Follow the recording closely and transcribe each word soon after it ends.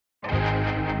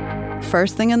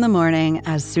First thing in the morning,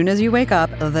 as soon as you wake up,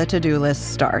 the to-do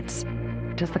list starts.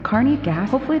 Does the car need gas?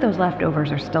 Hopefully those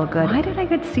leftovers are still good. Why did I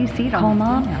get CC'd on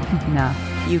Mom? No.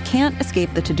 You can't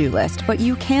escape the to-do list, but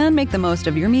you can make the most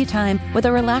of your me time with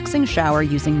a relaxing shower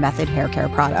using Method Hair Care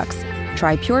products.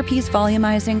 Try Pure Peace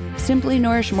Volumizing, Simply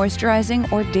Nourish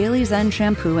Moisturizing, or Daily Zen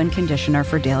Shampoo and Conditioner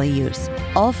for daily use.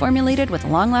 All formulated with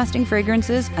long-lasting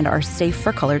fragrances and are safe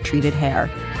for color-treated hair.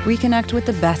 Reconnect with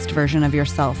the best version of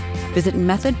yourself. Visit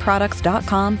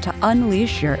methodproducts.com to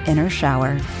unleash your inner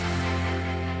shower.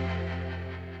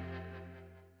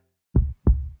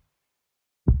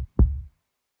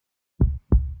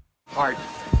 Heart.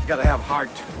 You gotta have heart.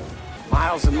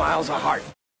 Miles and miles of heart.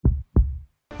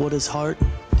 What is heart?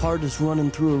 Heart is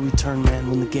running through a return man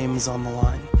when the game is on the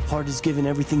line. Heart is giving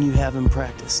everything you have in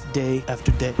practice, day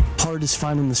after day. Heart is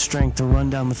finding the strength to run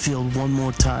down the field one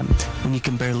more time when you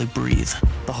can barely breathe.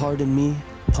 The heart in me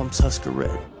pumps Husker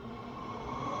Red.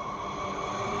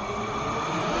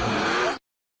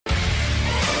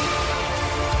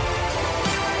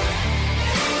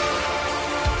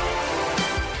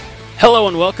 Hello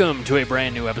and welcome to a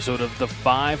brand new episode of the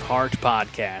Five Heart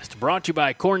Podcast, brought to you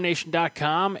by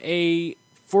CornNation.com, a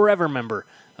forever member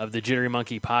of the Jittery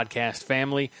Monkey podcast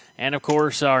family, and of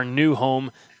course our new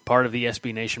home, part of the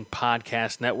SB Nation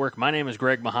podcast network. My name is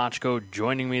Greg Mahochko.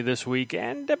 Joining me this week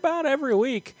and about every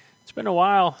week. It's been a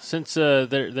while since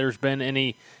there's been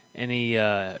any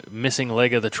missing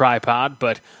leg of the tripod,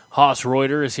 but Hoss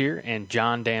Reuter is here and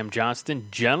John Dam Johnston.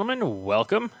 Gentlemen,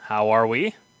 welcome. How are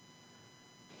we?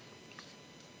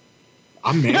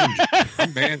 I'm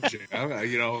managing. I'm,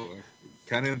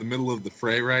 kind of in the middle of the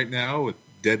fray right now with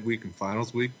dead week and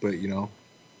finals week, but,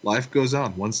 life goes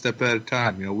on one step at a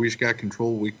time. We just got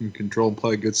control. We can control and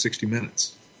play a good 60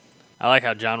 minutes. I like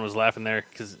how John was laughing there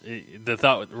because the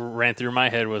thought ran through my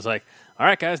head was like, all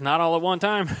right, guys, not all at one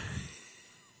time.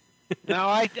 No,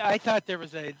 I thought there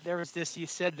was this, you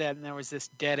said that, and there was this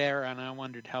dead air, and I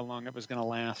wondered how long it was going to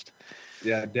last.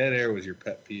 Yeah, dead air was your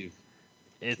pet peeve.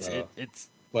 It's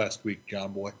last week,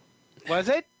 John Boy. Was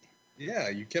it? Yeah,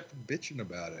 you kept bitching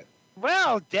about it.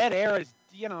 Well, dead air is,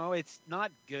 it's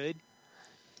not good.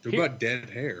 What about dead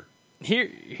hair?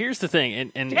 Here's the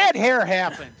thing, and dead hair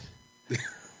happens.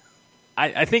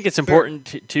 I think it's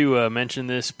important to mention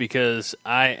this because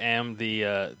I am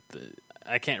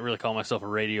I can't really call myself a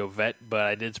radio vet, but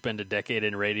I did spend a decade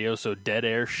in radio, so dead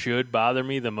air should bother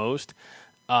me the most,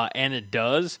 and it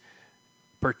does,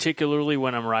 particularly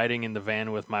when I'm riding in the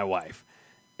van with my wife.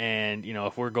 And,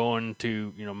 if we're going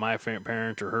to, my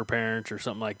parents or her parents or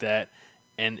something like that,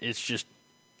 and it's just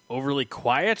overly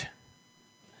quiet,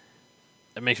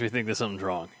 it makes me think that something's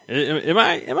wrong. Am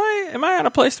I on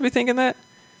a place to be thinking that?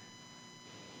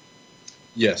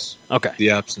 Yes. Okay. The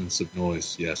absence of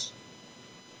noise, yes.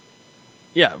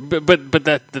 Yeah, but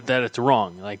that it's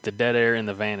wrong. Like the dead air in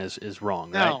the van is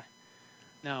wrong, right?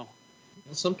 No.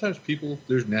 Well, sometimes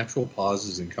there's natural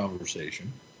pauses in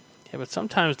conversation. Yeah, but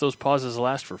sometimes those pauses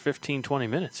last for 15, 20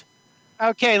 minutes.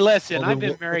 Okay, listen, well,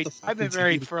 I've been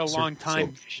married for a long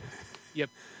time. You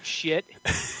shit.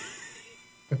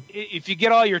 If you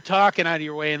get all your talking out of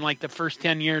your way in like the first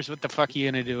 10 years, what the fuck are you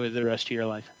going to do with the rest of your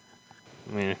life?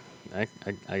 I mean,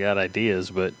 I got ideas,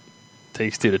 but it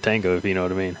takes two to tango, if you know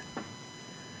what I mean.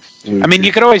 I mean,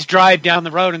 you could always drive down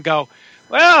the road and go,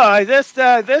 well,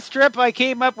 this trip I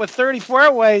came up with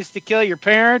 34 ways to kill your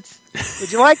parents.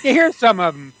 Would you like to hear some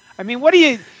of them? I mean, what are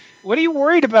you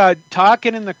worried about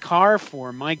talking in the car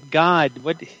for? My God,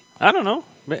 what? I don't know.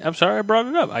 I'm sorry I brought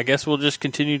it up. I guess we'll just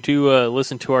continue to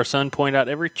listen to our son point out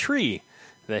every tree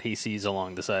that he sees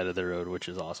along the side of the road, which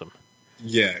is awesome.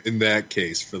 Yeah, in that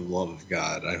case, for the love of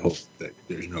God, I hope that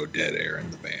there's no dead air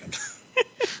in the van.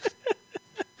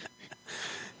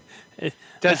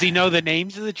 Does he know the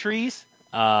names of the trees?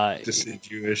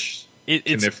 Deciduous,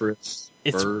 coniferous,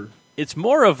 fir. It's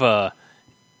more of a,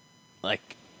 like,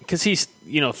 because he's,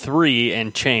 3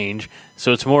 and change,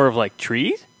 so it's more of like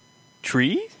trees?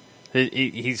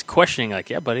 He's questioning, like,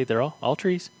 yeah, buddy, they're all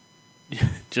trees.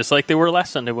 Just like they were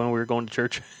last Sunday when we were going to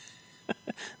church.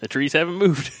 The trees haven't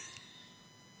moved.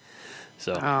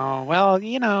 So. Oh,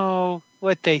 well,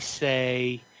 what they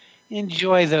say.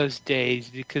 Enjoy those days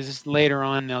because later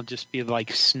on they'll just be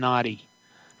like snotty.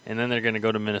 And then they're going to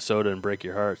go to Minnesota and break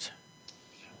your hearts.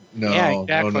 No, yeah,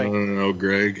 exactly. No,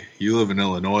 Greg. You live in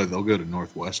Illinois. They'll go to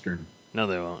Northwestern. No,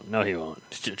 they won't. No, he won't.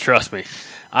 Trust me.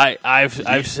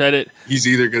 I've said it. He's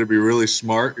either going to be really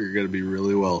smart or going to be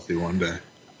really wealthy one day.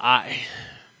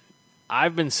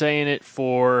 I've been saying it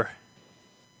for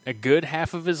a good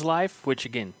half of his life, which,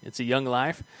 again, it's a young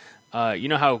life. You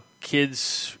know how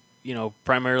kids,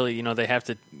 primarily, they have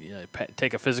to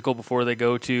take a physical before they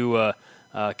go to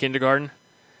kindergarten.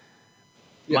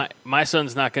 Yeah. My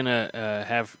son's not going to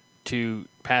have to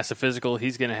pass a physical.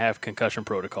 He's going to have concussion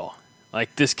protocol.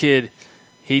 Like this kid,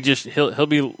 he'll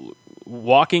be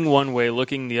walking one way,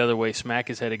 looking the other way, smack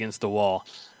his head against the wall.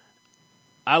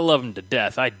 I love him to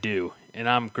death. I do. And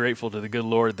I'm grateful to the good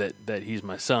Lord that he's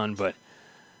my son, but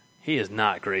he is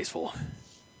not graceful.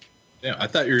 Yeah, I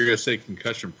thought you were going to say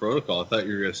concussion protocol. I thought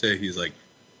you were going to say he's like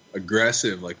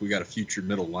aggressive, like we got a future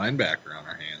middle linebacker on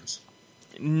our hands.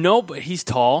 No, but he's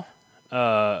tall.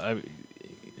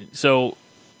 So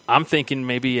I'm thinking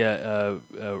maybe a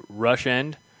rush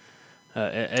end,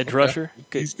 edge rusher.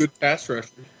 He's good pass rusher.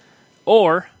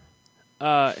 Or,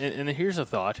 and here's a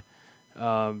thought,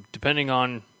 depending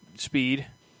on speed,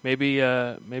 maybe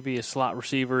a slot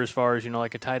receiver as far as,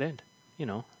 like a tight end,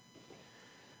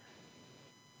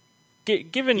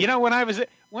 Given when I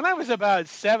was about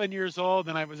 7 years old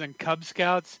and I was in Cub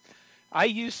Scouts, I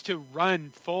used to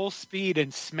run full speed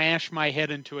and smash my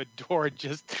head into a door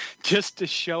just to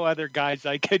show other guys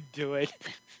I could do it.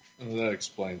 That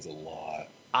explains a lot.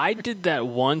 I did that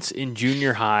once in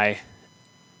junior high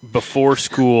before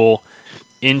school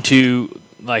into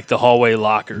like the hallway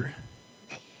locker.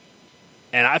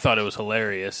 And I thought it was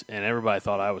hilarious, and everybody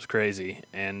thought I was crazy.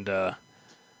 And there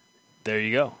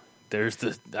you go. There's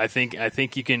I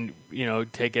think you can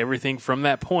take everything from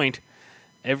that point.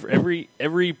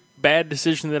 Every bad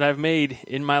decision that I've made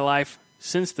in my life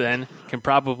since then can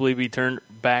probably be turned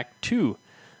back to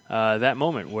that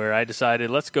moment where I decided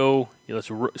let's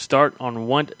start on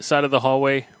one side of the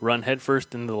hallway, run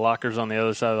headfirst into the lockers on the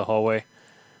other side of the hallway.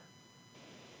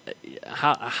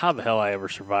 How the hell I ever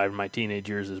survived my teenage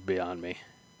years is beyond me.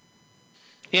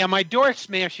 Yeah, my door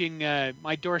smashing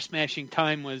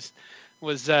time was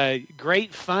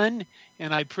great fun,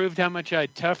 and I proved how much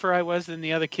tougher I was than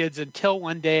the other kids until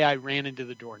one day I ran into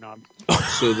the doorknob.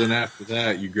 So then after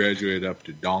that, you graduated up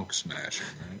to donk smashing,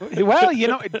 right? Well,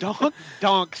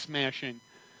 donk smashing.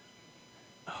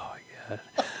 Oh, my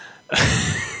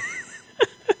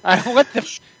God. What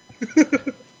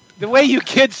the way you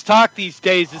kids talk these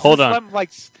days, is something like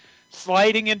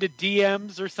sliding into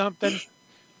DMs or something?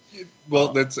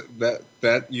 Well,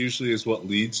 that usually is what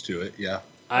leads to it, yeah.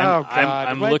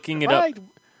 I'm looking it up.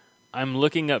 I'm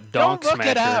looking up Donk Smasher. Don't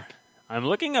look it up. I'm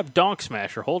looking up Donk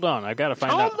Smasher. Hold on, I've got to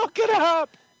find out. Don't look it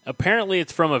up. Apparently,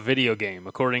 it's from a video game.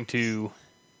 According to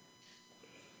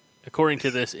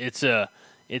this, it's a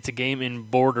game in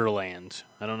Borderlands.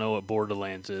 I don't know what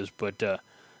Borderlands is, but there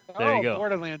you go.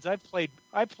 Borderlands. I played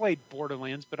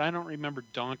Borderlands, but I don't remember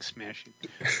Donk Smashing.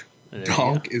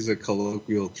 Donk is a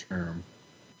colloquial term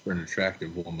for an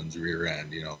attractive woman's rear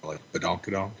end. Like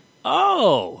badonkadonk.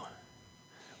 Oh,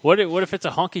 what if it's a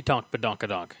honky tonk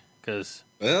badonkadonk?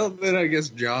 Well, then I guess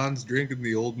John's drinking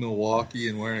the old Milwaukee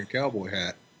and wearing a cowboy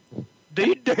hat.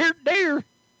 There.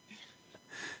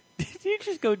 Did you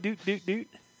just go doot doot doot?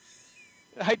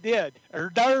 I did.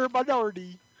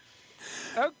 Minority.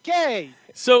 Okay.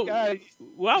 So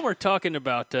while we're talking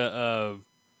about, I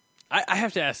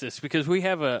have to ask this because we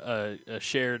have a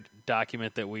shared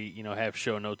document that we have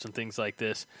show notes and things like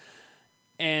this,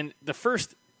 and the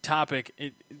first topic.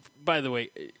 By the way,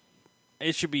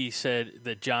 it should be said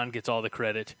that John gets all the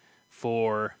credit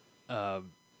for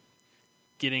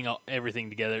getting everything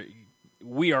together.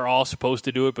 We are all supposed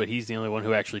to do it, but he's the only one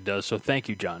who actually does. So thank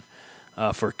you, John,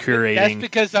 for curating. That's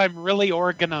because I'm really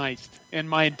organized in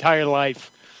my entire life.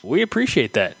 We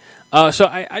appreciate that. So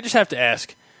I just have to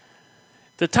ask.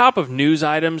 The top of news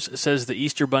items says the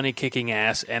Easter Bunny kicking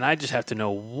ass, and I just have to know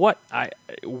what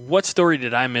story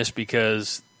did I miss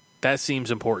because that seems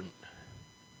important.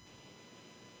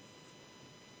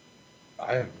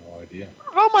 I have no idea.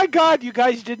 Oh my God! You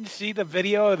guys didn't see the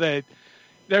video that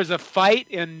there's a fight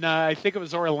in I think it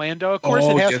was Orlando. Of course,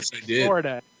 it has to be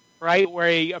Florida, right?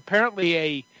 Where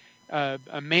apparently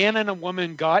a man and a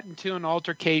woman got into an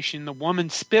altercation. The woman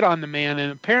spit on the man,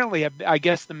 and apparently, I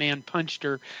guess the man punched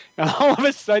her. And all of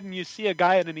a sudden, you see a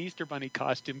guy in an Easter Bunny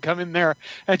costume come in there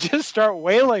and just start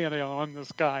wailing on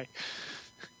this guy.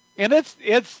 And it's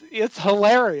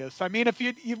hilarious. I mean,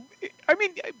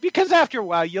 because after a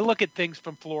while, you look at things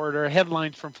from Florida or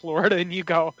headlines from Florida, and you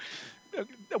go,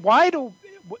 why do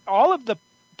all of the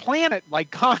planet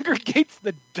congregates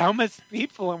the dumbest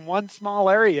people in one small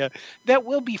area that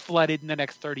will be flooded in the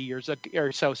next 30 years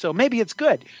or so. So maybe it's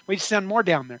good. We send more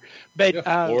down there. But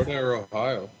Florida or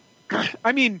Ohio.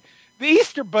 I mean, the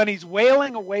Easter Bunny's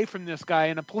wailing away from this guy,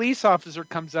 and a police officer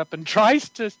comes up and tries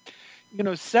to,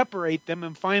 separate them,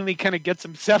 and finally kind of gets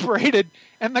them separated.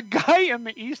 And the guy in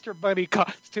the Easter Bunny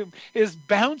costume is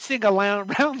bouncing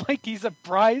around like he's a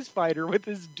prize fighter with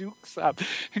his dukes up.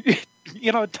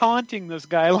 taunting this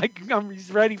guy like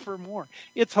he's ready for more.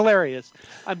 It's hilarious.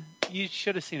 You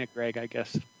should have seen it, Greg, I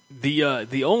guess.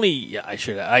 The only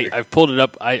I've pulled it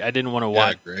up. I didn't want to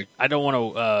watch. Greg. I don't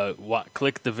want to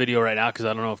click the video right now because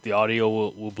I don't know if the audio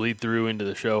will bleed through into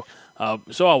the show.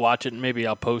 So I'll watch it and maybe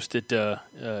I'll post it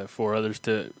for others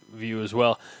to view as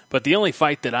well. But the only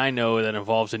fight that I know that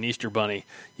involves an Easter Bunny,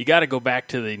 you got to go back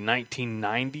to the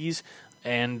 1990s,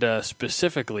 and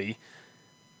specifically,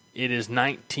 it is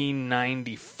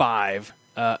 1995.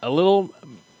 A little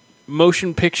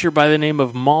motion picture by the name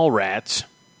of Mallrats.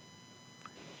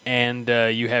 And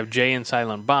you have Jay and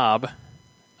Silent Bob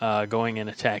going and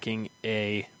attacking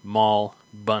a mall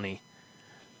bunny.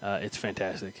 It's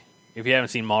fantastic. If you haven't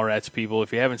seen Mallrats, people,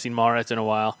 if you haven't seen Mallrats in a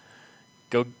while,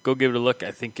 go give it a look.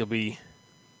 I think you'll be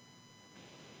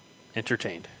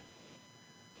entertained.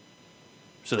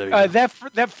 So there you go.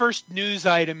 That first news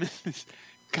item is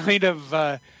kind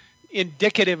of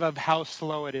indicative of how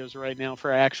slow it is right now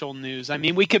for actual news. I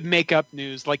mean, we could make up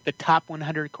news like the top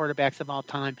 100 quarterbacks of all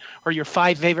time or your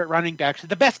 5 favorite running backs,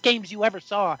 the best games you ever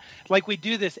saw. Like we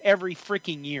do this every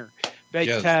freaking year. But,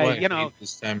 I hate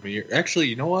this time of year. Actually,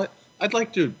 you know what? I'd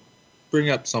like to bring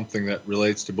up something that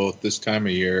relates to both this time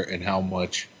of year and how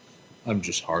much I'm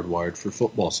just hardwired for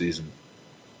football season.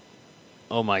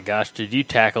 Oh my gosh, did you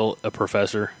tackle a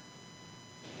professor?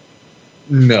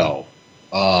 No.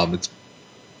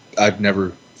 I've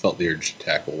never felt the urge to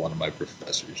tackle one of my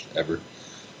professors ever.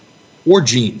 Wore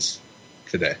jeans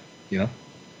today,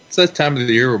 It's that time of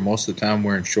the year where most of the time I'm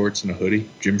wearing shorts and a hoodie,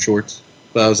 gym shorts.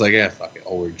 But I was like, fuck it,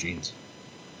 I'll wear jeans.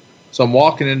 So I'm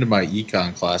walking into my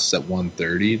econ class at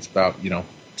 1:30. It's about,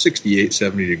 68,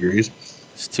 70 degrees.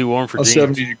 It's too warm for jeans. A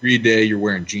 70-degree day, you're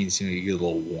wearing jeans, you get a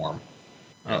little warm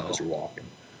as you're walking.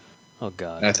 Oh,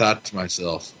 God. And I thought to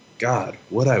myself, God,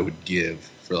 what I would give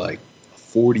for,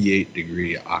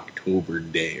 48-degree October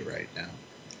day right now.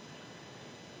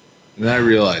 And then I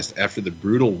realized, after the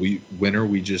brutal winter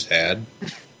we just had,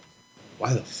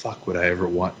 why the fuck would I ever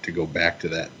want to go back to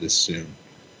that this soon?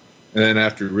 And then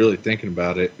after really thinking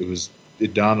about it,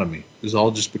 it dawned on me. It was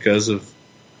all just because of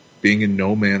being in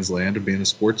no man's land of being a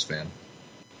sports fan.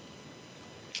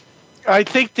 I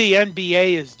think the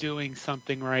NBA is doing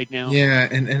something right now. Yeah,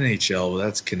 and NHL,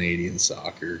 that's Canadian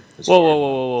soccer.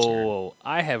 Whoa.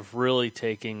 I have really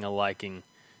taken a liking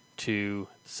to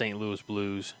St. Louis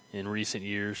Blues in recent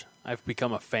years. I've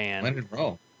become a fan. When in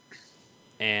Rome.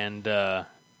 And I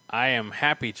am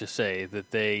happy to say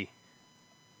that they,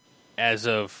 as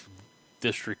of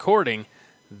this recording,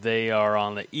 they are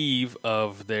on the eve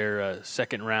of their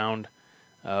second round,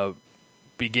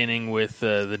 beginning with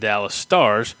the Dallas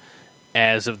Stars.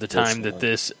 As of the time that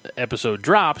this episode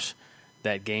drops,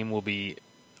 that game will be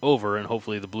over, and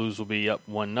hopefully the Blues will be up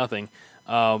 1-0.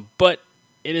 But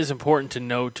it is important to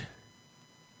note,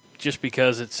 just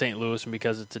because it's St. Louis and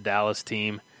because it's a Dallas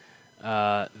team,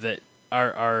 that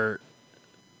our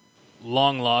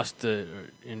long-lost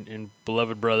and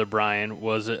beloved brother Brian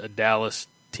was a Dallas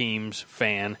team's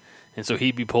fan, and so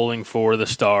he'd be pulling for the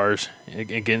Stars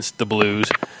against the Blues.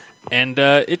 And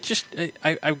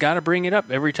I've got to bring it up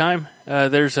every time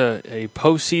there's a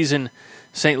postseason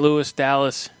St.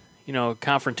 Louis-Dallas,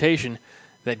 confrontation.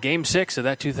 That Game 6 of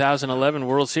that 2011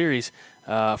 World Series,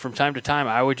 from time to time,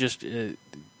 I would just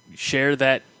share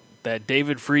that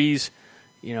David Freese,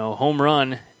 home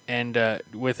run, and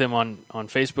with him on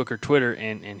Facebook or Twitter,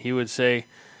 and he would say,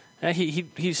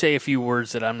 he'd say a few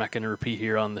words that I'm not going to repeat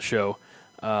here on the show,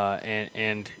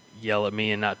 and yell at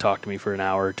me and not talk to me for an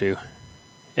hour or two.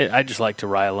 I just like to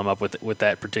rile him up with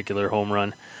that particular home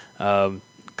run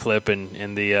clip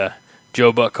and the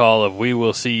Joe Buck call of "We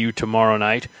will see you tomorrow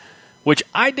night," which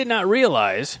I did not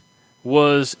realize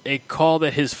was a call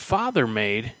that his father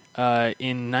made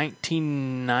in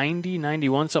 1990,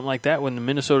 91, something like that, when the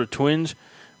Minnesota Twins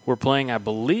were playing, I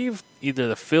believe, either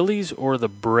the Phillies or the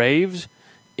Braves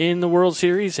in the World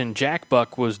Series, and Jack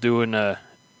Buck was doing the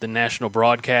national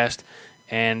broadcast,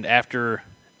 and after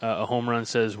a home run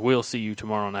says, "We'll see you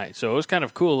tomorrow night." So it was kind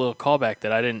of cool, a little callback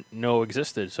that I didn't know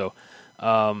existed. So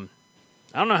I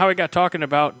don't know how we got talking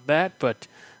about that, but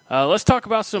let's talk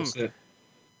about some...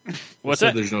 What's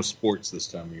that? There's no sports this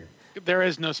time of year. There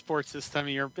is no sports this time of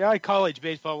year. College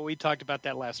baseball, but we talked about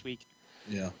that last week.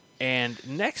 Yeah. And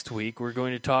next week, we're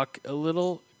going to talk a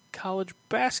little college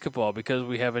basketball because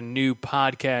we have a new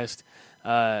podcast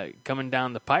coming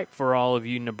down the pipe for all of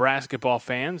you Nebraska ball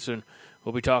fans, and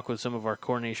we'll be talking with some of our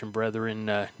Coronation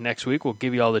brethren next week. We'll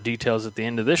give you all the details at the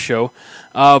end of this show.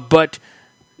 But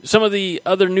some of the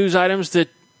other news items that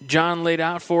John laid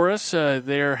out for us,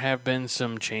 there have been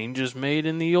some changes made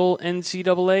in the old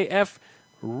NCAAF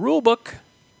rulebook,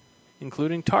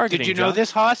 including targeting. Did you know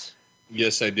this, Haas?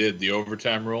 Yes, I did. The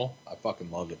overtime rule. I fucking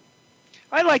love it.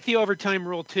 I like the overtime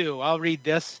rule too. I'll read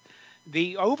this.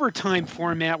 The overtime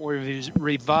format was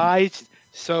revised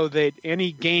so that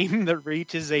any game that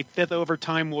reaches a fifth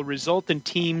overtime will result in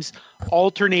teams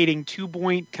alternating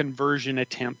 2-point conversion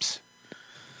attempts.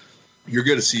 You're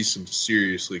going to see some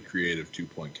seriously creative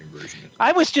 2-point conversion attempts.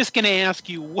 I was just going to ask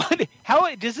you,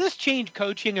 how does this change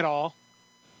coaching at all?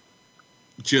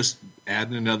 Just add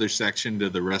another section to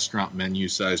the restaurant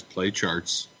menu-sized play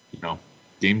charts,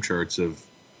 game charts of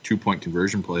 2-point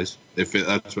conversion plays,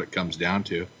 that's what it comes down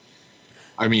to.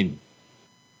 I mean,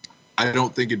 I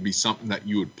don't think it'd be something that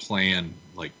you would plan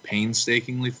like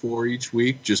painstakingly for each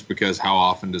week, just because how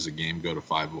often does a game go to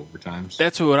 5 overtimes?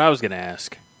 That's what I was going to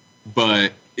ask.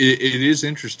 But it is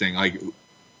interesting. Like,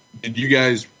 were you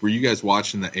guys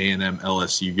watching the A&M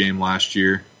LSU game last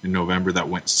year in November that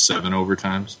went 7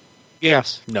 overtimes?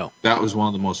 Yes. No. That was one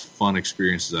of the most fun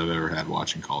experiences I've ever had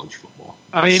watching college football.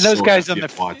 I mean, those guys on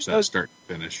the watch that start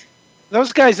to finish.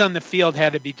 Those guys on the field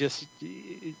had to be just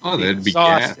they'd be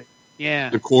exhausted. Yeah.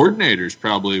 The coordinators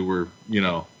probably were,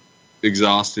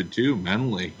 exhausted too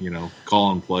mentally,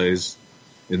 calling plays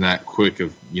in that quick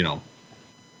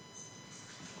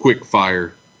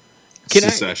fire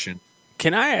succession.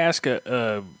 Can I ask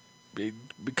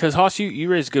because Hoss, you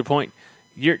raised a good point.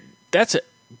 That's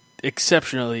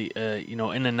exceptionally,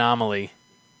 an anomaly.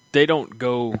 They don't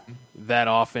go that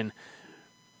often.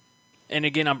 And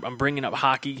again, I'm bringing up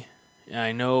hockey.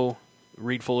 I know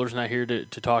Reed Fuller's not here to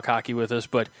talk hockey with us,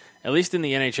 but at least in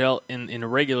the NHL, in a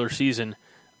regular season,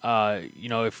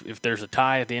 if there's a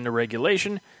tie at the end of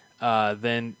regulation,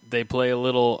 then they play a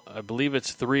little, I believe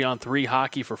it's 3-on-3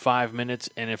 hockey for 5 minutes,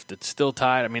 and if it's still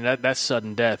tied, I mean, that's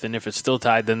sudden death, and if it's still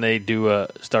tied, then they do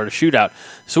start a shootout.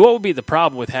 So what would be the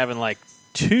problem with having,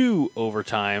 2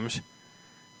 overtimes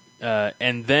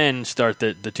and then start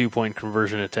the 2-point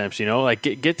conversion attempts,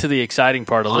 Get to the exciting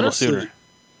part a little sooner.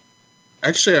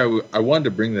 Actually, I wanted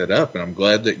to bring that up, and I'm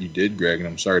glad that you did, Greg, and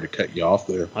I'm sorry to cut you off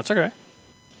there. That's okay.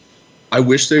 I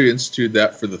wish they instituted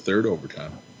that for the third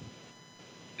overtime.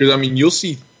 Because, you'll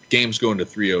see games go into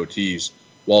 3 OTs,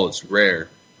 while it's rare,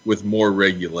 with more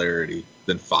regularity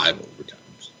than 5 overtimes.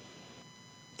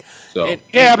 So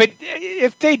yeah, but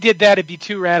if they did that, it'd be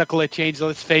too radical a change.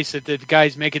 Let's face it, the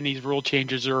guys making these rule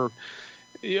changes are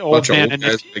old men. And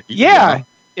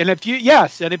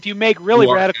if you make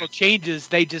really radical changes,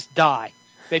 they just die.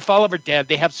 They fall over dead.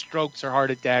 They have strokes or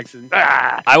heart attacks. And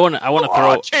I want to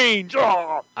throw change.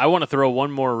 I want to throw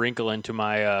one more wrinkle into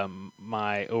my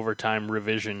my overtime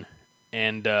revision,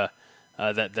 and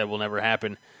that will never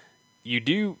happen.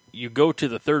 You go to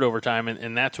the third overtime,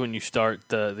 and that's when you start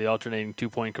the alternating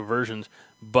 2-point conversions.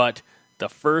 But the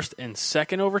first and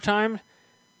second overtime,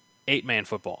 8-man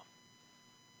football.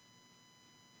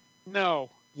 No.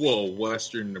 Whoa,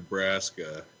 Western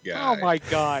Nebraska guy. Oh my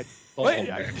God!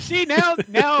 See now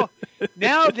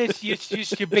this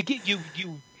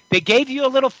they gave you a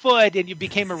little foot and you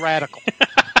became a radical.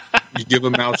 You give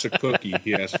a mouse a cookie,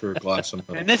 he asks for a glass of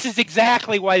milk. And this is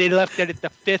exactly why they left it at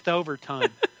the 5th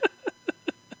overtime.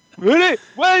 Really?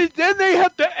 Well, then they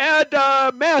have to add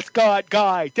a mascot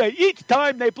guy to each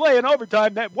time they play in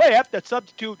overtime. That way, have to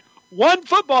substitute one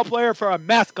football player for a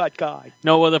mascot guy.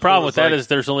 No, well, the problem with that is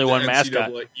there's only one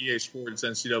mascot. EA Sports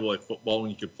NCAA football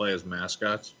when you could play as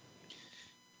mascots.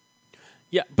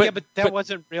 Yeah, but that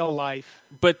wasn't real life.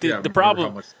 But the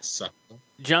problem,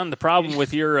 John, the problem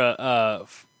with your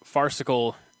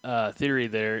farcical theory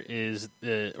there is,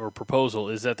 or proposal,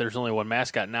 is that there's only one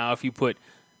mascot. Now, if you put,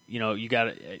 you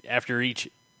got after each,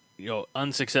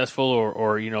 unsuccessful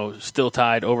or still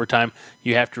tied overtime,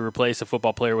 you have to replace a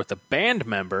football player with a band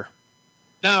member.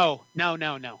 No.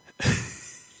 No.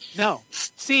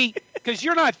 See, because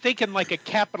you're not thinking like a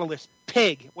capitalist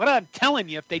pig. What I'm telling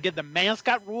you, if they did the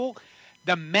mascot rule,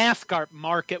 the mascot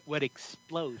market would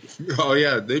explode. Oh,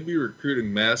 yeah. They'd be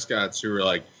recruiting mascots who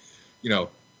are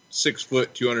 6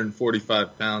 foot,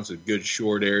 245 pounds of good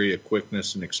short area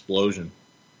quickness and explosion.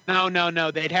 No.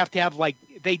 They'd have to have like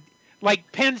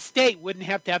Penn State wouldn't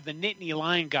have to have the Nittany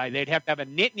Lion guy. They'd have to have a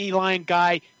Nittany Lion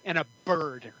guy and a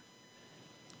bird.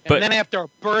 And then after a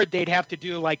bird, they'd have to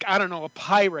do a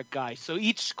pirate guy. So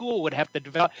each school would have to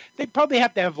develop. They'd probably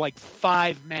have to have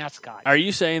 5 mascots. Are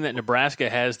you saying that Nebraska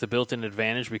has the built-in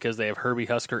advantage because they have Herbie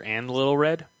Husker and Little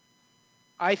Red?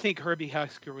 I think Herbie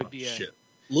Husker would be shit.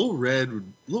 Little Red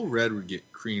would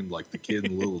get creamed like the kid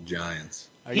in Little Giants.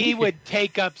 He would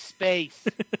take up space.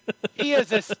 He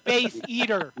is a space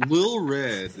eater. Little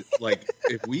Red,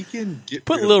 if we can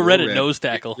put Little Red at nose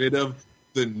tackle. Get rid of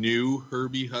the new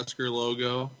Herbie Husker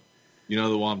logo.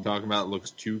 The one I'm talking about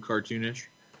looks too cartoonish.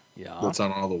 Yeah. That's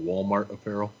on all the Walmart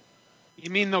apparel. You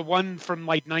mean the one from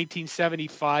like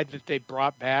 1975 that they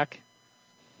brought back?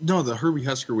 No, the Herbie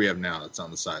Husker we have now that's on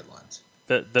the sidelines.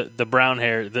 The brown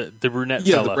hair, the brunette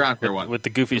Yeah, fella the brown hair one. with the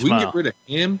goofy If we smile. can get rid of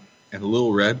him and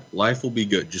Little Red, life will be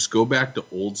good. Just go back to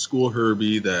old school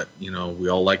Herbie that, we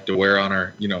all like to wear on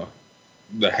our,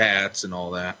 the hats and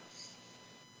all that.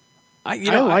 I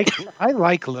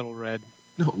like Little Red.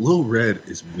 No, Little Red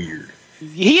is weird.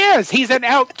 He is. He's an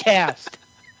outcast.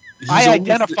 I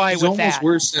identify with that.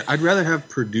 Worse. I'd rather have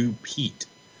Purdue Pete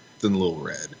than Little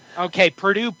Red. Okay,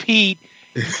 Purdue Pete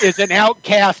is an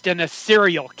outcast and a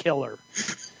serial killer.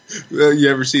 You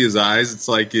ever see his eyes? It's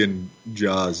like in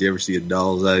Jaws. You ever see a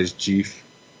doll's eyes, Chief?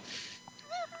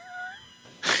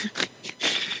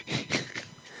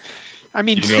 I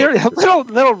mean,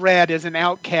 Little Red is an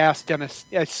outcast and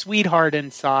a sweetheart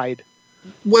inside.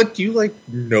 What, do you,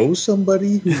 know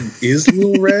somebody who is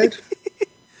Little Red?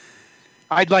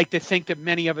 I'd like to think that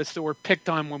many of us that were picked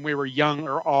on when we were young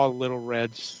are all Little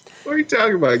Reds. What are you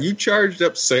talking about? You charged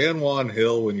up San Juan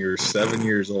Hill when you were 7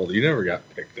 years old. You never got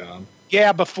picked on.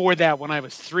 Yeah, before that, when I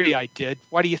was 3, I did.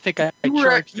 Why do you think I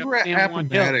charged up San Juan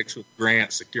Hill? Appomattox with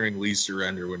Grant securing lease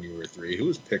surrender when you were 3. Who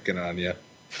was picking on you?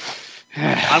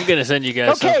 I'm going to send you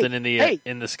guys something in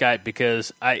the Skype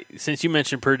because since you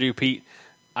mentioned Purdue Pete,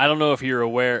 I don't know if you're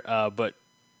aware, but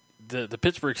the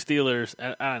Pittsburgh Steelers,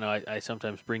 I don't know, I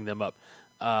sometimes bring them up.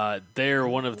 They're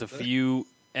one of the few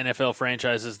NFL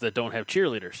franchises that don't have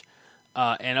cheerleaders.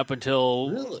 And up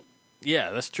until... Really?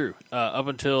 Yeah, that's true. Up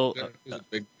until...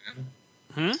 Big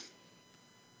Ben?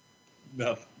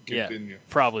 No, continue. Yeah,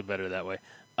 probably better that way.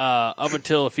 Up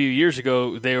until a few years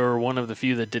ago, they were one of the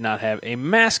few that did not have a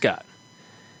mascot.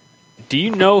 Do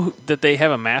you know that they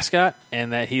have a mascot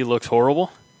and that he looks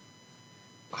horrible?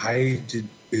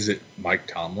 Is it Mike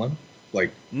Tomlin?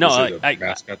 No, is it a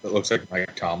mascot that looks like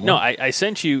Mike Tomlin? No, I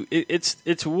sent you.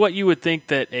 It's what you would think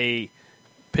that a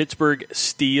Pittsburgh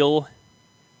Steel,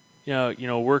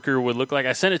 worker would look like.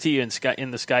 I sent it to you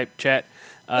in the Skype chat.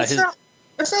 That's not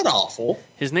awful.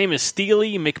 His name is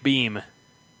Steely McBeam.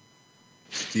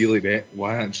 Steely Dan.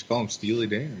 Why don't you call him Steely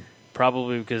Dan?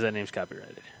 Probably because that name's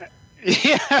copyrighted.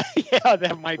 yeah,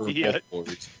 that might be it.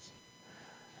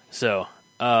 So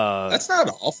that's not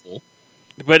awful.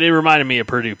 But it reminded me of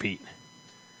Purdue Pete.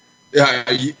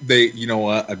 Yeah, you know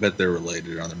what? I bet they're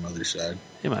related on their mother's side.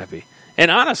 It might be.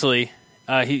 And honestly,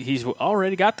 he's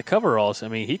already got the coveralls. I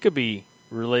mean, he could be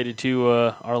related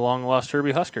to our long-lost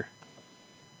Herbie Husker.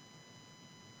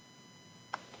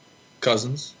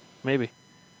 Cousins? Maybe.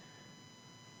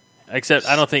 Except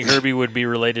I don't think Herbie would be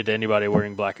related to anybody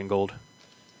wearing black and gold.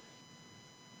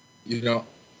 That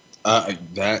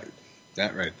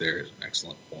right there is an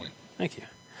excellent point. Thank you.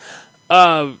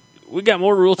 We got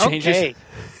more rule changes. Okay.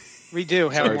 We do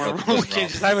have more rule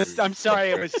changes. I'm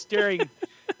sorry.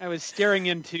 I was staring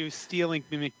into Steely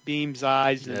McBeam's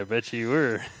eyes. I bet you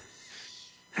were.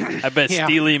 I bet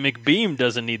Steely McBeam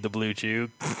doesn't need the blue chew.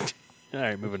 All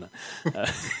right, moving on.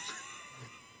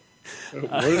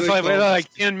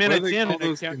 Like 10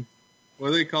 minutes in. What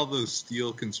do they call those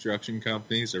steel construction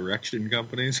companies? Erection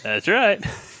companies? That's right.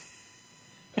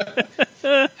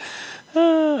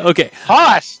 Okay.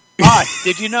 Hoss,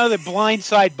 did you know that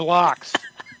blindside blocks?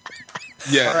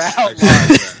 Yes, I saw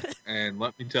that. And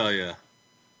let me tell you,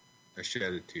 I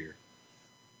shed a tear.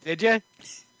 Did you?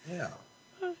 Yeah.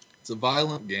 It's a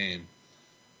violent game.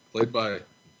 Played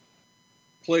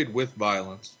with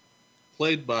violence.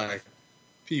 Played by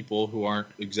people who aren't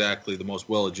exactly the most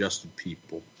well-adjusted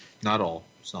people. Not all,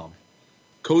 some.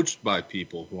 Coached by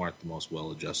people who aren't the most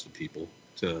well-adjusted people,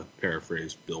 to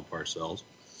paraphrase Bill Parcells.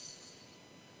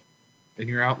 And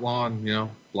you're outlawing,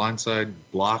 blindside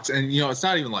blocks. And, it's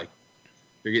not even like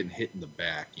they're getting hit in the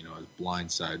back, as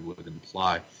blindside would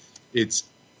imply. It's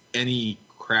any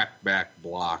crackback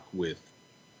block with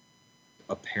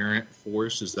apparent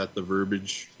force. Is that the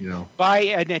verbiage, By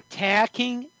an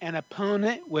attacking an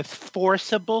opponent with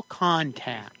forcible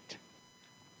contact.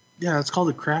 Yeah, it's called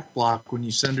a crack block when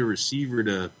you send a receiver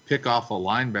to pick off a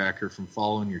linebacker from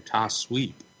following your toss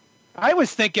sweep. I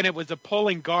was thinking it was a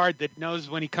pulling guard that knows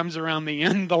when he comes around the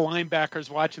end, the linebacker's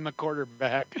watching the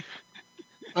quarterback.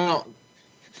 Well,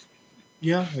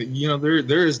 yeah,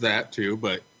 there is that too,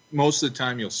 but most of the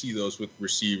time you'll see those with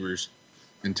receivers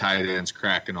and tight ends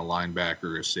cracking a linebacker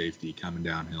or a safety coming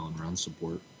downhill and run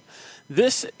support.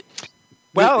 It's a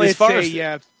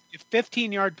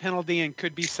 15-yard penalty and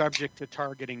could be subject to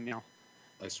targeting now.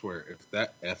 I swear, if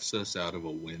that F's us out of a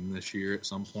win this year at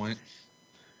some point,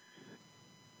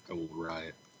 I will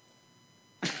riot.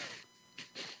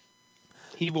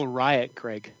 He will riot,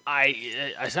 Craig.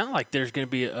 I sound like there's going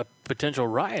to be a potential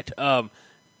riot. John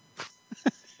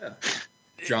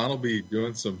will be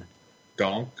doing some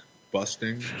donk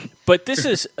busting. But this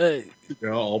is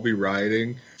I'll be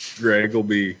riding. Greg will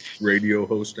be radio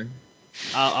hosting.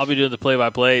 I'll be doing the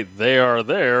play-by-play. They are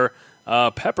there.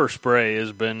 Pepper spray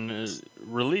has been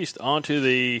released onto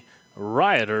the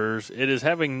rioters. It is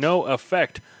having no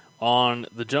effect on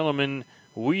the gentleman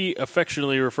we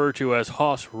affectionately refer to as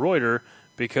Hoss Reuter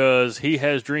because he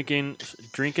has drinking.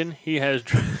 He has.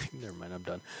 Never mind, I'm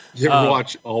done. You ever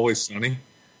watch Always Sunny?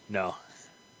 No.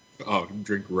 Oh,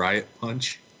 drink Riot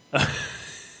Punch.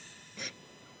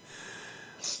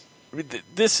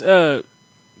 This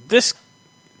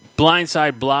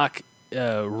blindside block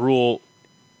rule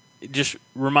just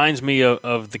reminds me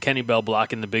of the Kenny Bell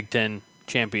block in the Big Ten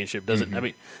championship, doesn't it? I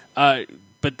mean,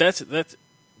 but that's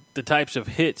the types of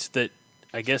hits that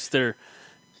I guess they're.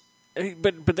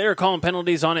 But they were calling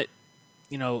penalties on it,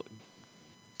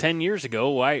 10 years ago.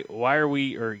 Why are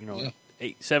we, or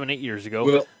 8 years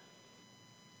ago?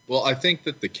 Well, I think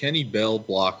that the Kenny Bell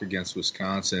block against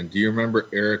Wisconsin. Do you remember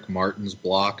Eric Martin's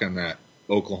block on that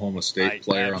Oklahoma State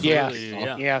player?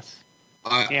 Yes.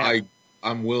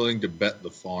 I'm willing to bet the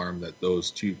farm that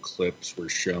those two clips were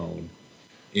shown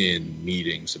in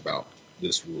meetings about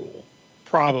this rule.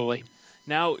 Probably.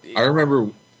 Now, I remember,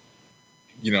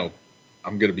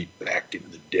 I'm going to be back in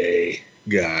the day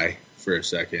guy for a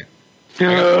second.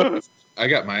 I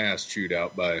got my ass chewed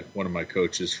out by one of my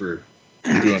coaches for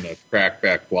doing a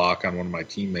crackback block on one of my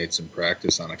teammates in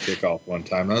practice on a kickoff one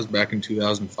time. That was back in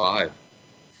 2005.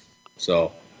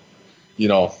 So,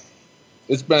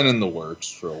 it's been in the works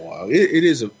for a while. It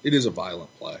is a violent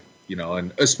play,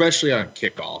 and especially on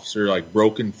kickoffs or like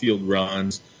broken field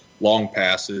runs, long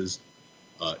passes,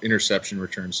 interception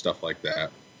returns, stuff like that.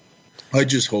 I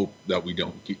just hope that we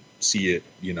don't see it,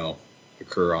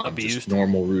 occur on just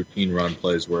normal routine run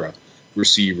plays where a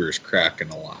receiver is cracking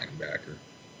a linebacker.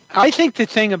 I think the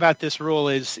thing about this rule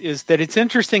is that it's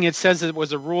interesting. It says it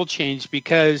was a rule change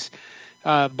because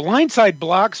blindside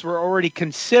blocks were already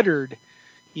considered,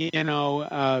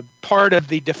 part of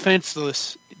the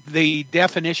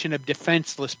definition of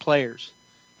defenseless players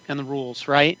and the rules,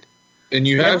 right? And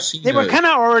you have seen they were kind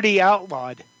of already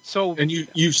outlawed. So, and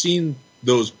you've seen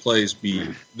those plays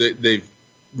they've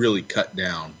really cut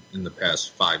down in the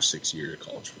past 5-6 years of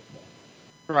college football.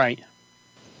 Right.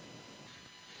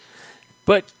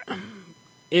 But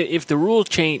if the rules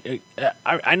change,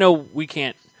 I know we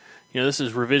can't, this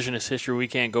is revisionist history. We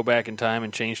can't go back in time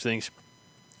and change things.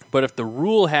 But if the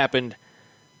rule happened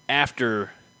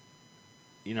after,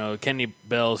 Kenny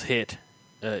Bell's hit,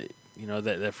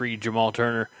 that freed Jamal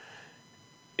Turner,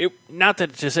 not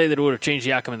that to say that it would have changed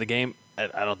the outcome of the game.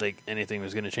 I don't think anything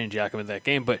was going to change the outcome of that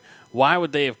game. But why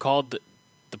would they have called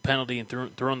the penalty and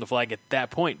thrown the flag at that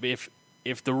point if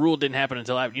the rule didn't happen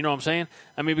until after? You know what I'm saying?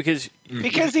 I mean, because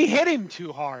he hit him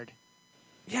too hard.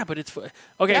 Yeah, but it's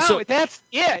okay. No, so that's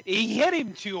it. He hit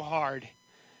him too hard.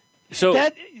 So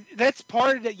that's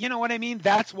part of it. You know what I mean?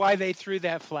 That's why they threw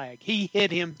that flag. He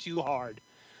hit him too hard.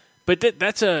 But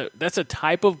that's a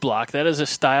type of block. That is a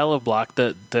style of block.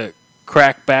 The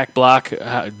crackback block,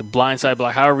 the blindside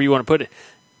block, however you want to put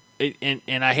it.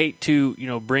 And I hate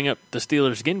to bring up the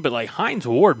Steelers again, but like Hines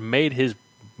Ward made his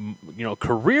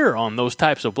career on those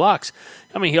types of blocks.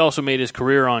 I mean, he also made his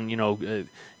career on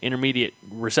intermediate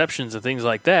receptions and things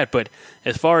like that. But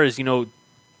as far as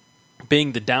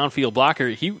being the downfield blocker,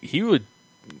 he would.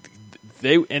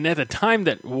 And at the time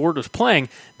that Ward was playing,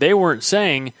 they weren't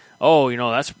saying, "Oh,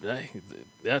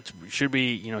 that should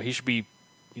be he should be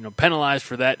penalized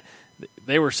for that."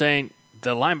 They were saying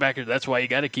the linebacker. That's why you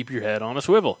got to keep your head on a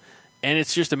swivel. And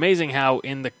it's just amazing how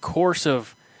in the course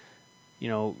of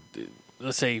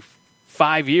let's say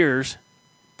 5 years,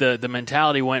 the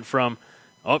mentality went from,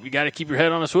 "Oh, you got to keep your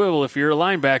head on a swivel if you're a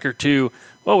linebacker," to,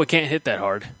 "Well, we can't hit that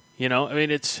hard." I mean,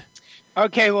 it's.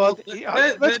 Okay, well,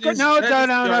 let's go.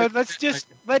 No.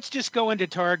 Let's just go into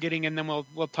targeting, and then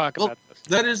we'll talk about this.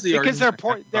 That is the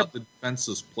argument about the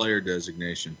defenseless player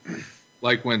designation.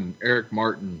 Like when Eric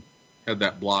Martin had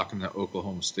that block in that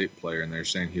Oklahoma State player, and they're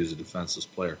saying he was a defenseless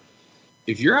player.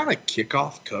 If you're on a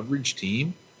kickoff coverage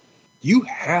team, you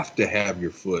have to have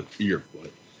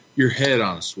your head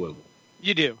on a swivel.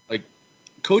 You do. Like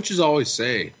coaches always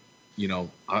say,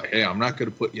 hey, I'm not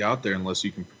going to put you out there unless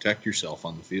you can protect yourself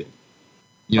on the field.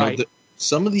 Right.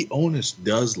 Some of the onus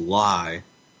does lie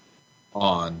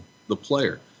on the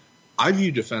player. I view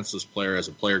defenseless player as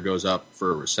a player goes up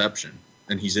for a reception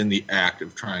and he's in the act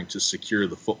of trying to secure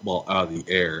the football out of the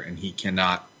air and he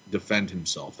cannot defend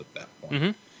himself at that point.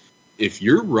 Mm-hmm. If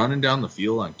you're running down the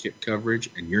field on kick coverage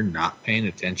and you're not paying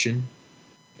attention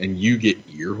and you get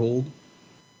ear hold,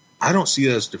 I don't see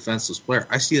that as a defenseless player.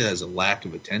 I see that as a lack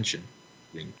of attention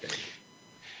being paid.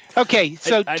 Okay,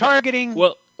 so I targeting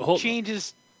hold,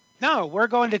 changes. No, we're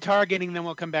going to targeting, then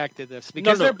we'll come back to this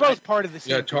because No, they're both part of the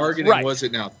same. Yeah, targeting, Right. was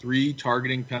it now 3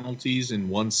 targeting penalties in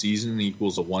one season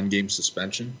equals a 1-game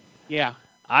suspension? Yeah.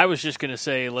 I was just going to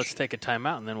say let's take a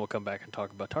timeout and then we'll come back and talk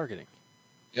about targeting.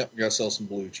 Yep, gotta sell some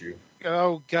Blue Chew.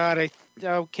 Oh God.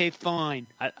 Okay, fine.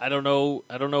 I don't know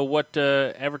what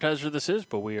advertiser this is,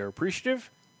 but we are appreciative,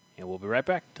 and we'll be right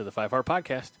back to the 5 Heart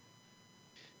Podcast.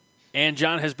 And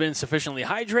John has been sufficiently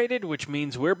hydrated, which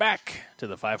means we're back to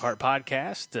the 5 Heart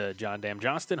Podcast. John Dam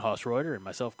Johnston, Hoss Reuter, and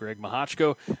myself, Greg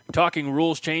Mahochko, talking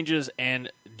rules changes,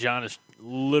 and John is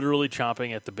literally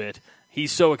chomping at the bit.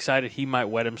 He's so excited he might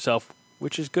wet himself,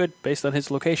 which is good based on his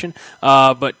location.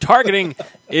 But targeting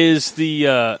is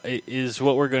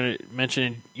what we're going to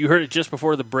mention. You heard it just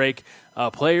before the break.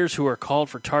 Players who are called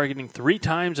for targeting 3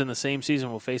 times in the same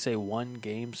season will face a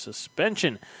 1-game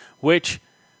suspension, which...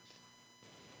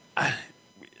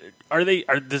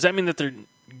 does that mean that they're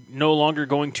no longer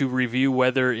going to review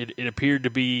whether it appeared to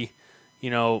be,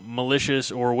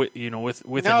 malicious or with No,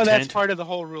 intent? that's part of the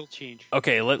whole rule change.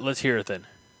 Okay, let's hear it then.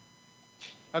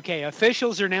 Okay,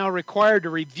 officials are now required to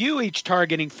review each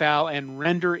targeting foul and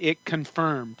render it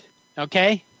confirmed.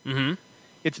 Okay? Mm-hmm.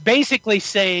 It's basically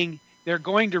saying they're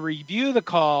going to review the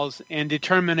calls and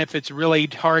determine if it's really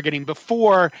targeting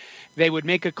before they would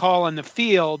make a call on the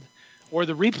field, or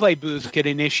the replay booth could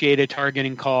initiate a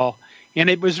targeting call. And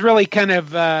it was really kind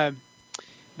of the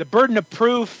burden of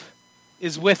proof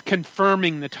is with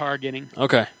confirming the targeting.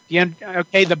 Okay.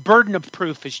 The burden of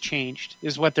proof has changed,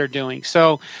 is what they're doing.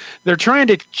 So they're trying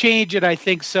to change it, I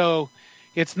think, so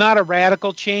it's not a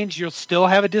radical change. You'll still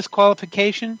have a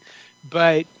disqualification,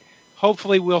 but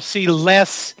hopefully we'll see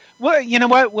less. Well, you know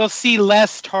what? We'll see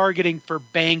less targeting for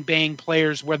bang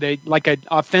players where like an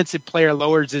offensive player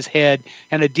lowers his head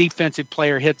and a defensive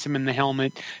player hits him in the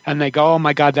helmet, and they go, "Oh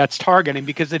my God, that's targeting,"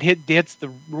 because it hits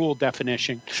the rule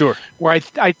definition. Sure. Where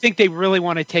I think they really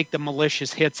want to take the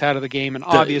malicious hits out of the game, and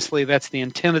obviously that's the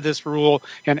intent of this rule,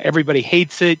 and everybody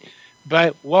hates it.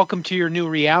 But welcome to your new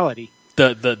reality.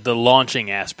 The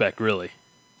launching aspect, really.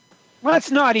 Well,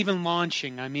 it's not even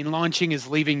launching. I mean, launching is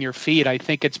leaving your feet. I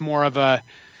think it's more of a,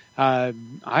 I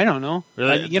don't know.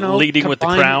 Really? Leading with the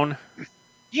crown?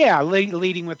 Yeah,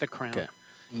 leading with the crown. Okay.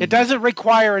 It doesn't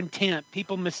require intent.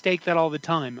 People mistake that all the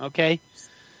time, okay?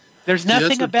 There's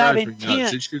nothing about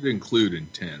intent. It should include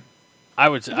intent. I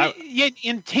would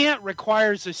intent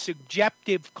requires a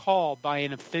subjective call by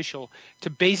an official to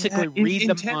basically read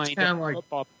the mind of a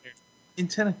football player.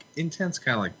 Intent's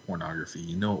kind of like pornography.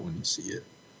 You know it when you see it.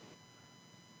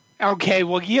 Okay,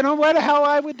 well, you know what? How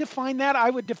I would define that? I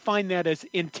would define that as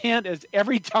intent as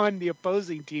every time the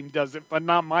opposing team does it, but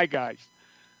not my guys.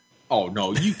 Oh,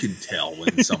 no, you can tell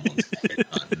when someone's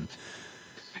hunting.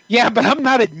 Yeah, but I'm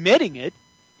not admitting it.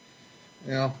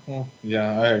 Yeah, well,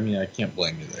 yeah, I mean, I can't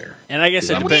blame you there. And I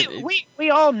guess it depends. We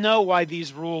all know why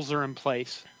these rules are in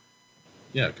place.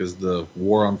 Yeah, because the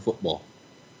war on football.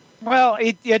 Well,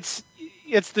 it's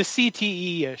the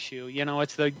CTE issue.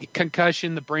 It's the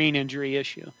concussion, the brain injury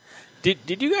issue.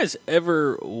 Did you guys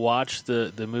ever watch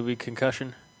the movie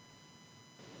Concussion?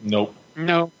 Nope.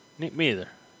 No. Me either.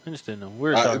 I just didn't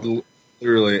know.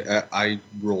 Literally, I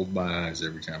rolled my eyes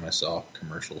every time I saw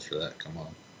commercials for that come on.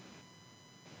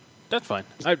 That's fine.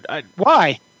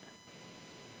 Why?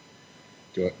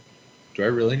 Do I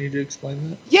really need to explain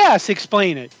that? Yes,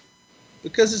 explain it.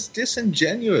 Because it's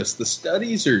disingenuous. The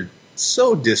studies are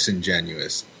so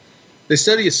disingenuous. They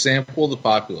study a sample of the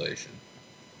population.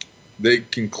 They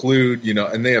conclude,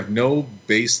 and they have no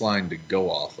baseline to go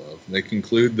off of. They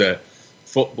conclude that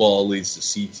football leads to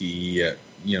CTE at,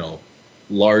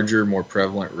 larger, more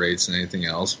prevalent rates than anything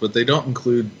else, but they don't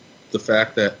include the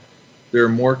fact that there are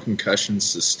more concussions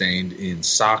sustained in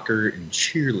soccer and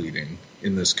cheerleading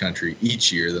in this country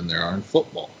each year than there are in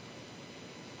football.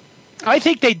 I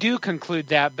think they do conclude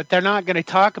that, but they're not going to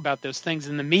talk about those things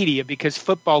in the media because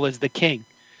football is the king.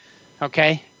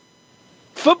 Okay?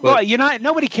 Football,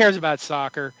 nobody cares about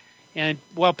soccer, and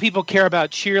people care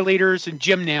about cheerleaders and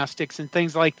gymnastics and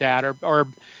things like that, or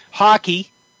hockey.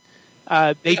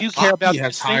 They do care about. Hockey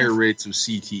has higher rates of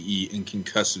CTE and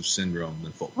concussive syndrome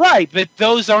than football. Right, but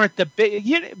those aren't the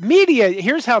big media.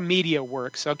 Here's how media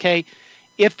works. Okay,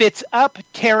 if it's up,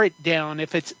 tear it down.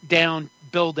 If it's down,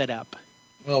 build it up.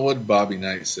 Well, what did Bobby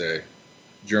Knight say?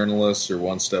 Journalists are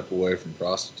one step away from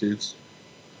prostitutes.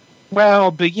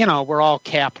 Well, but we're all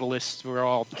capitalists. We're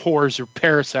all whores or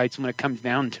parasites when it comes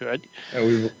down to it.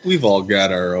 Yeah, we've all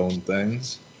got our own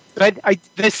things. But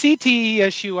the CTE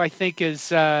issue, I think, is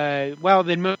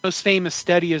the most famous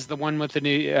study is the one with the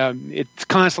new. It's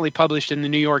constantly published in the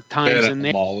New York Times, and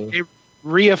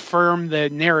reaffirm the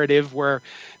narrative where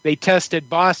they tested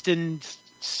Boston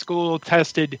school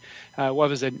tested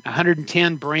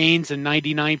 110 brains, and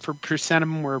 99% of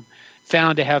them were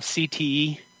found to have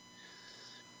CTE.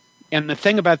 And the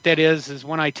thing about that is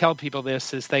when I tell people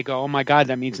this, is they go, "Oh my God,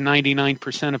 that means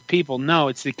 99% of people." No,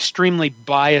 it's an extremely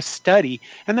biased study,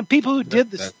 and the people who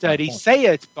did the study say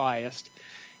it's biased.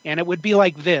 And it would be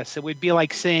like this: it would be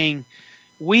like saying,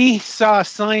 "We saw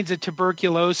signs of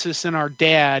tuberculosis in our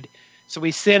dad, so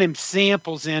we sent him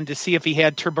samples in to see if he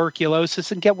had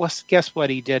tuberculosis, and guess what?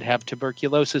 He did have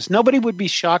tuberculosis." Nobody would be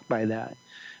shocked by that.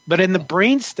 But in the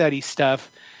brain study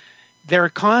stuff,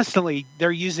 they're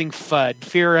using FUD,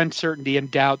 fear, uncertainty, and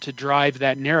doubt, to drive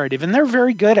that narrative. And they're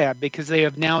very good at it, because they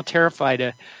have now terrified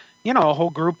a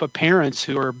whole group of parents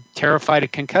who are terrified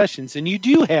of concussions. And you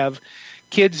do have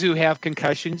kids who have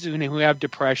concussions and who have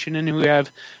depression and who have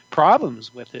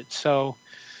problems with it. So,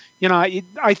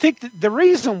 I think the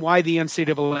reason why the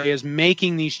NCAA is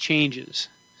making these changes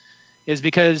is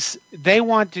because they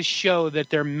want to show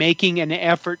that they're making an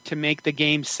effort to make the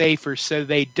game safer, so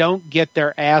they don't get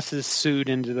their asses sued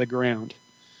into the ground.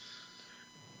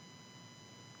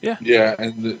 Yeah,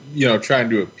 and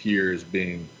trying to appear as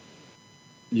being,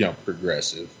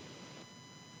 progressive.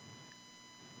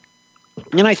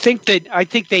 And I think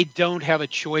they don't have a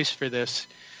choice for this.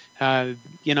 If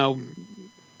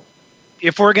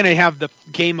we're going to have the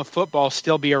game of football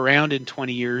still be around in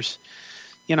 20 years,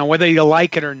 whether you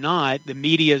like it or not, the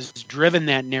media has driven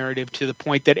that narrative to the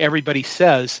point that everybody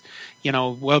says,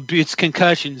 well, it's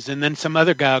concussions. And then some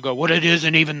other guy will go, "Well, it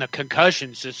isn't even the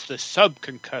concussions. It's the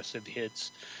subconcussive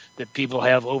hits that people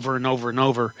have over and over and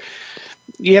over."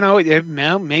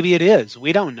 Maybe it is.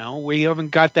 We don't know. We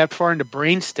haven't got that far into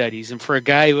brain studies. And for a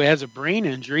guy who has a brain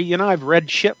injury, I've read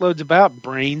shitloads about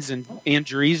brains and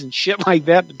injuries and shit like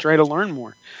that to try to learn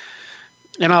more.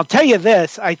 And I'll tell you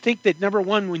this, I think that, number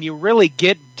one, when you really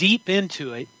get deep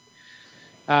into it,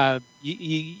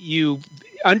 you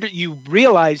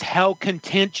realize how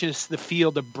contentious the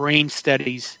field of brain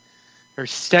studies, or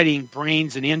studying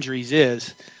brains and injuries,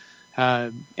 is.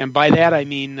 And by that I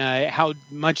mean how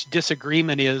much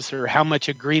disagreement is, or how much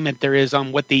agreement there is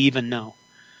on what they even know.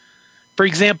 For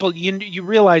example, you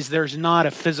realize there's not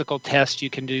a physical test you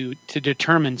can do to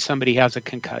determine somebody has a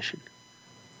concussion,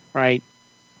 right?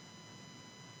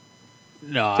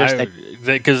 No,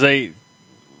 because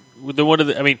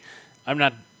I'm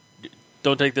not.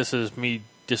 Don't take this as me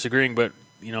disagreeing, but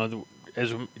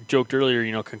as we joked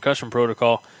earlier, concussion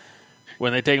protocol.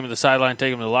 When they take them to the sideline,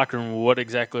 take them to the locker room, what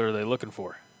exactly are they looking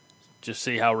for? Just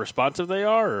see how responsive they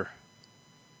are, or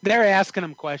they're asking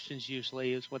them questions.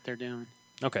 Usually, is what they're doing.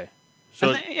 Okay.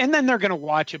 So, and then they're going to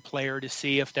watch a player to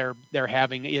see if they're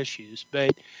having issues.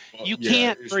 But you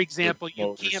can't, for example,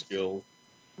 skill.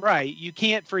 Right. You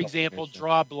can't, for example,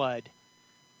 draw blood.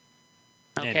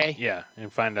 Okay.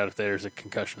 And find out if there's a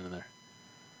concussion in there.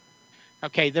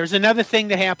 Okay, there's another thing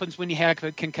that happens when you have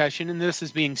a concussion, and this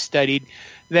is being studied,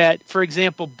 that, for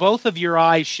example, both of your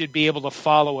eyes should be able to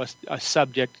follow a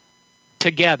subject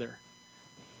together.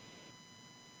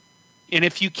 And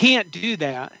if you can't do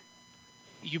that,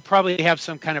 you probably have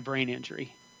some kind of brain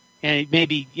injury. And it may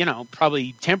be,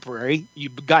 probably temporary. You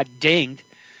got dinged.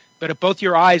 But if both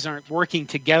your eyes aren't working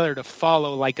together to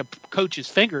follow like a coach's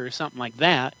finger or something like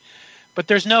that, but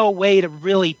there's no way to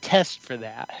really test for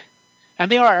that.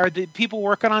 And they are the people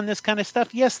working on this kind of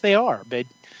stuff? Yes, they are. But,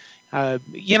 I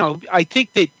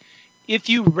think that if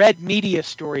you read media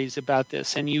stories about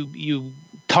this and you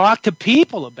talk to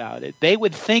people about it, they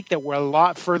would think that we're a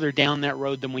lot further down that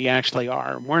road than we actually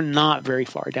are. We're not very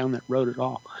far down that road at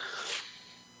all.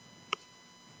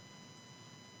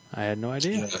 I had no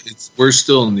idea. We're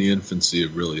still in the infancy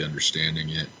of really understanding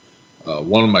it.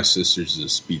 One of my sisters is a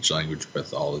speech language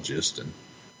pathologist, and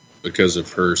because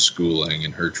of her schooling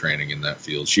and her training in that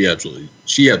field, she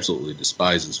absolutely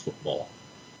despises football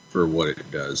for what it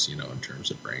does, in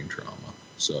terms of brain trauma.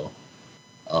 So,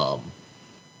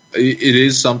 it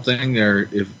is something there.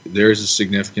 If there is a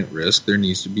significant risk, there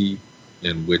needs to be,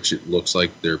 in which it looks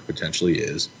like there potentially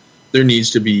is, there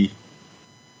needs to be,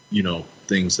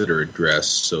 things that are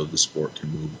addressed so the sport can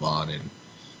move on in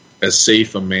as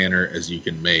safe a manner as you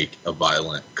can make a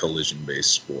violent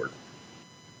collision-based sport.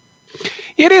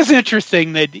 It is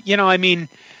interesting that, with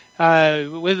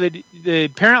the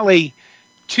apparently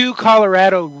 2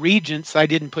 Colorado regents, I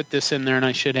didn't put this in there and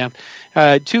I should have,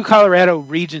 2 Colorado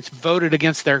regents voted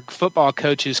against their football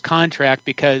coach's contract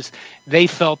because they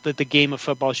felt that the game of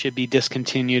football should be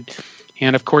discontinued.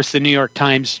 And, of course, the New York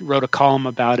Times wrote a column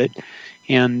about it.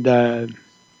 And, I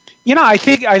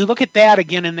think I look at that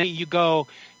again and then you go,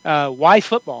 why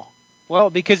football? Well,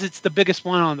 because it's the biggest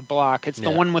one on the block. It's the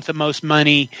one with the most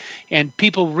money, and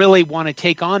people really want to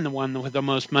take on the one with the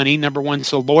most money. Number one,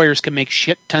 so lawyers can make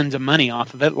shit tons of money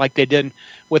off of it, like they did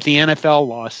with the NFL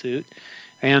lawsuit.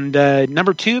 And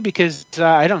number two, because,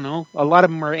 I don't know, a lot of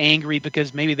them are angry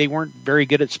because maybe they weren't very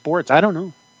good at sports. I don't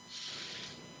know.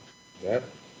 That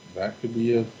could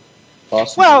be a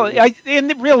possibility. Well,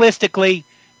 and realistically,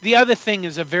 the other thing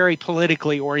is a very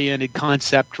politically oriented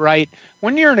concept, right?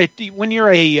 When you're a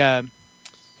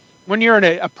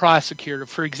prosecutor,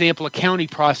 for example, a county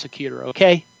prosecutor,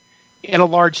 okay, in a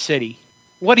large city,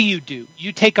 what do?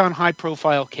 You take on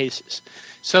high-profile cases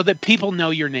so that people know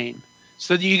your name,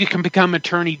 so that you can become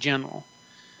attorney general,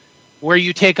 where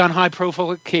you take on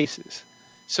high-profile cases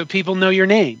so people know your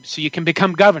name, so you can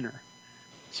become governor,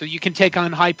 so you can take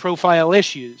on high-profile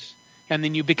issues, and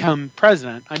then you become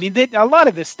president. I mean, a lot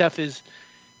of this stuff is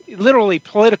literally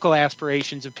political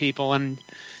aspirations of people, and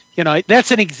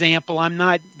that's an example. I'm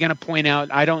not going to point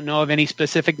out. I don't know of any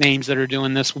specific names that are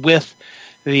doing this with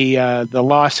the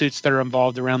lawsuits that are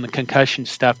involved around the concussion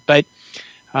stuff. But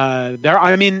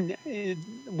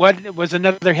what was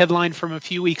another headline from a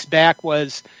few weeks back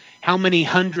was how many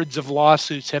hundreds of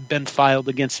lawsuits have been filed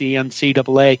against the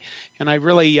NCAA, and I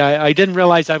didn't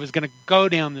realize I was going to go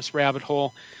down this rabbit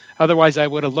hole. Otherwise, I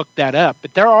would have looked that up.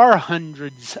 But there are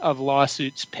hundreds of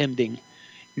lawsuits pending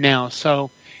now.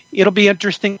 So it'll be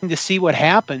interesting to see what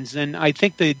happens. And I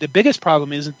think the biggest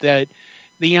problem isn't that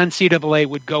the NCAA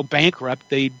would go bankrupt.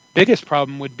 The biggest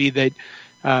problem would be that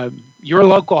your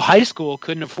local high school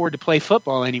couldn't afford to play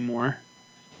football anymore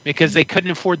because they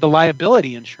couldn't afford the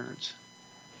liability insurance.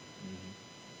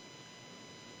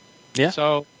 Yeah.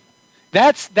 So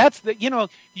that's the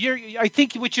I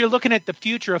think what you're looking at the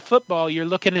future of football, you're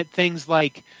looking at things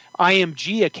like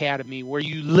IMG Academy, where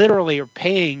you literally are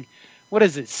paying, what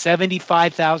is it,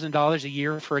 $75,000 a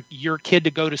year for your kid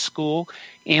to go to school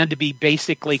and to be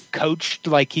basically coached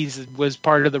like he was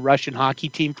part of the Russian hockey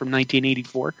team from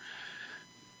 1984.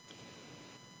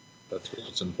 That's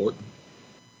what's important.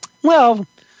 Well,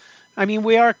 I mean,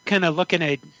 we are kind of looking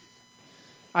at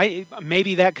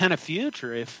maybe that kind of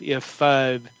future if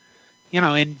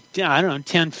in, I don't know,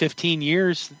 10, 15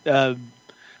 years,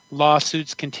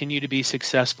 lawsuits continue to be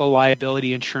successful,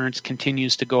 liability insurance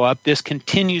continues to go up. This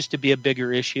continues to be a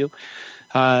bigger issue.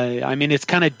 I mean, it's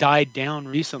kind of died down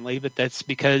recently, but that's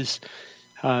because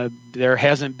there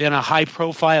hasn't been a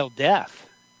high-profile death,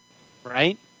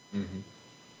 right? Mm-hmm.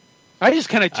 I just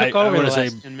kind of took over the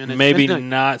last 10 minutes. Maybe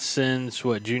not since,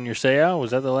 Junior Seau?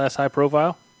 Was that the last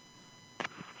high-profile?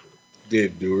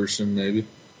 Dave Duerson, maybe.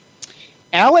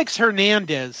 Alex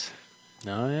Hernandez.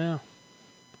 Oh, yeah.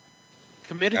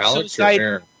 Committed Alex suicide.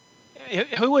 Or Aaron?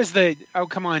 Who was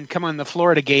come on, the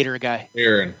Florida Gator guy?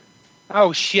 Aaron.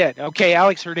 Oh, shit. Okay,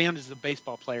 Alex Hernandez is a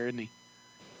baseball player, isn't he?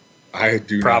 I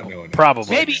do not know.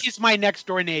 Probably. Maybe he's my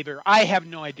next-door neighbor. I have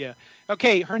no idea.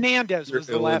 Okay, Hernandez was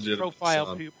the last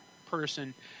profile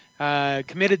person.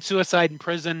 Committed suicide in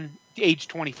prison, age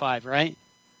 25, right?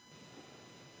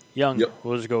 Young. Yep.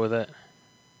 We'll just go with that.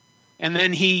 And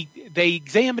then they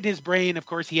examined his brain. Of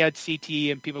course, he had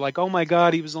CTE, and people were like, "Oh my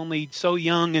God, he was only so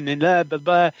young." And then blah blah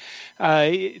blah.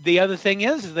 The other thing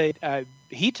is that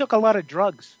he took a lot of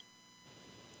drugs.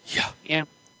 Yeah. And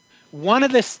one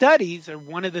of the studies, or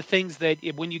one of the things that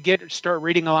when you start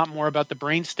reading a lot more about the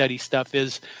brain study stuff,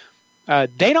 is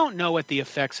they don't know what the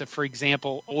effects of, for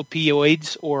example,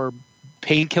 opioids or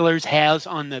painkillers has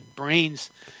on the brain's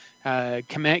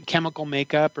chemical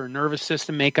makeup or nervous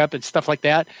system makeup and stuff like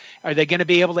that. Are they going to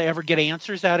be able to ever get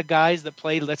answers out of guys that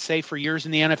played, let's say, for years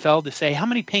in the NFL to say, how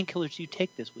many painkillers do you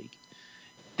take this week?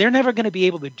 They're never going to be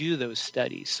able to do those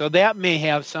studies. So that may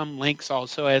have some links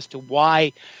also as to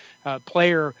why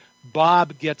player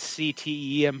Bob gets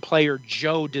CTE and player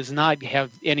Joe does not have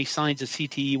any signs of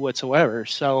CTE whatsoever.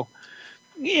 So,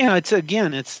 yeah,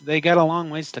 they got a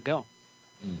long ways to go.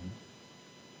 Mm-hmm.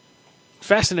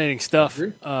 Fascinating stuff,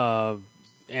 and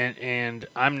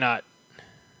I'm not,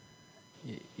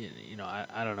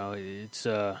 I don't know. It's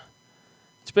a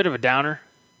bit of a downer.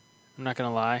 I'm not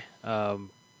gonna lie.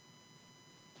 Kind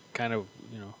of,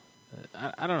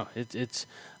 I don't know. It's.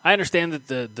 I understand that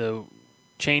the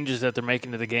changes that they're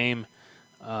making to the game,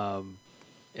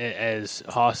 as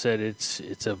Haas said,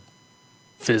 it's a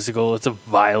physical, it's a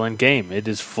violent game. It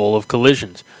is full of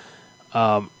collisions.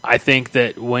 I think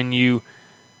that when you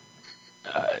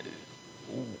I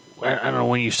don't know,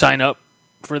 when you sign up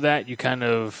for that, you kind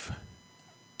of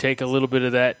take a little bit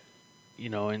of that,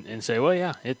 and say, well,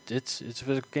 yeah, it's a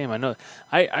physical game. I know.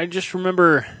 I just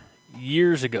remember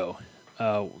years ago,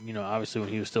 obviously when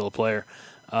he was still a player,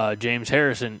 James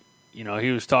Harrison,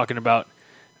 he was talking about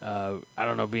I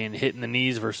don't know, being hit in the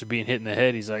knees versus being hit in the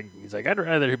head. He's like, I'd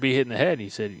rather be hit in the head. He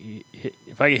said,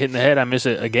 if I get hit in the head, I miss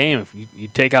a game. If you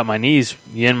take out my knees,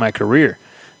 you end my career.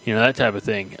 That type of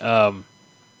thing.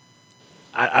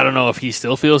 I don't know if he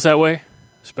still feels that way,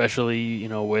 especially,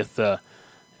 with,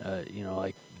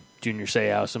 like Junior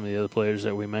Seau, some of the other players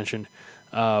that we mentioned.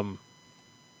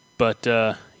 But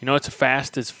it's a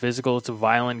fast, it's physical, it's a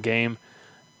violent game,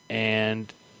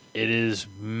 and it is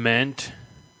meant,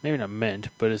 maybe not meant,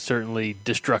 but it's certainly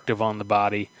destructive on the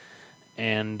body.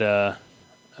 And I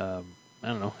don't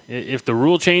know, if the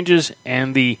rule changes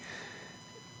and the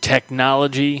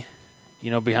technology,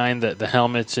 behind the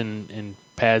helmets and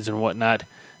pads and whatnot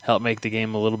help make the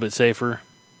game a little bit safer,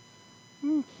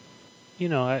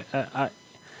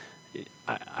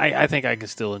 I think I can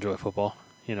still enjoy football.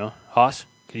 Haas,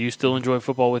 can you still enjoy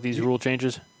football with these rule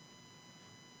changes?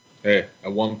 Hey,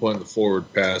 at one point the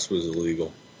forward pass was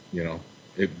illegal.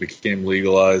 It became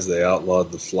legalized. They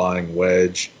outlawed the flying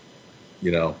wedge.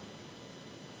 It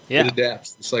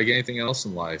adapts. It's like anything else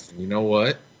in life. And you know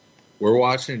what? We're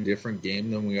watching a different game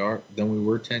than we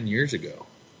were 10 years ago.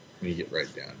 When you get right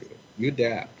down to it, you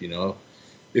adapt.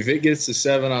 If it gets to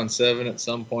 7-on-7 at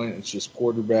some point, it's just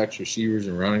quarterbacks, receivers,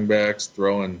 and running backs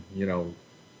throwing,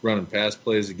 running pass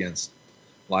plays against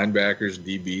linebackers and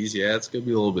DBs. Yeah, it's going to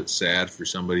be a little bit sad for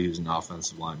somebody who's an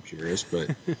offensive line purist,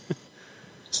 but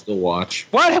still watch.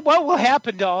 What will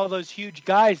happen to all those huge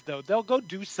guys, though? They'll go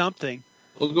do something.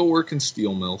 They'll go work in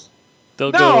steel mills. You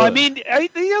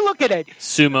look at it.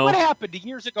 Sumo. What happened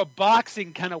years ago?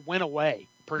 Boxing kind of went away,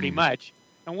 pretty much.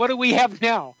 And what do we have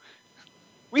now?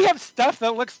 We have stuff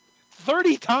that looks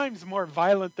 30 times more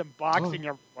violent than boxing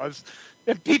ever was,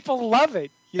 and people love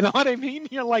it. You know what I mean?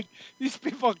 You're like, these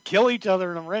people kill each other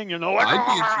in the ring.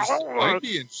 I'd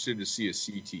be interested to see a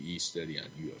CTE study on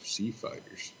UFC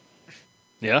fighters.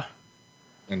 Yeah.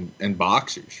 And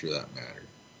boxers, for that matter.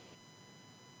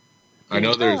 I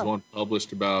know there's one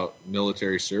published about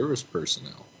military service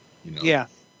personnel. Yeah,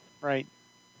 right.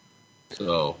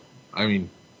 So,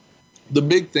 the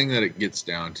big thing that it gets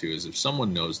down to is if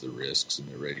someone knows the risks and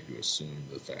they're ready to assume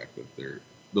the fact that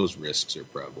those risks are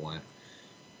prevalent,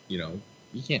 you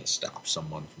can't stop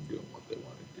someone from doing what they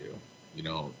want to do.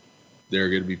 There are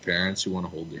going to be parents who want to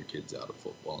hold their kids out of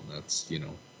football, and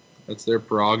that's their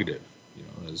prerogative,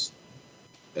 as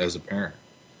a parent.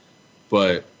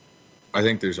 But I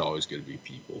think there's always going to be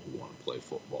people who want to play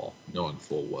football, knowing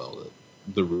full well that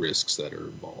the risks that are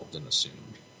involved and assumed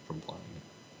from playing it.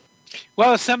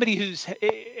 Well, as somebody who's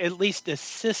at least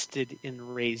assisted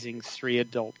in raising 3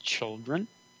 adult children,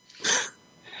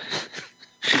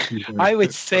 I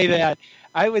would say that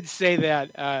my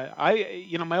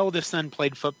oldest son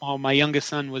played football. My youngest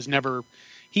son was never.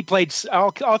 He played.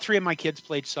 All 3 of my kids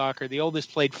played soccer. The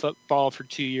oldest played football for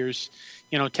 2 years.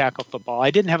 Tackle football.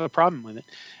 I didn't have a problem with it.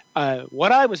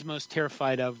 What I was most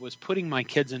terrified of was putting my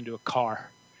kids into a car.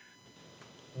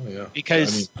 Oh yeah.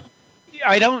 Because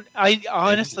I don't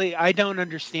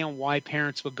understand why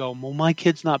parents would go, well, my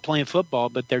kid's not playing football,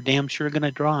 but they're damn sure going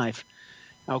to drive.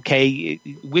 Okay,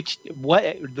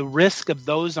 the risk of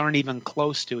those aren't even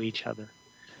close to each other.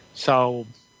 So,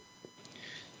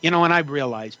 and I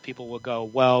realize people will go,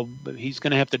 well, but he's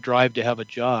going to have to drive to have a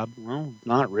job. Well,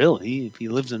 not really. If he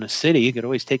lives in a city, he could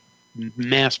always take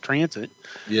mass transit.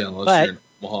 Yeah, unless you're in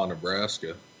Omaha,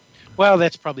 Nebraska. Well,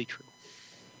 that's probably true.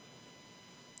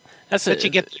 But you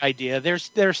get the idea.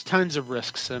 There's tons of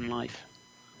risks in life.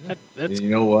 And you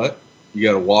know what? You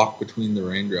got to walk between the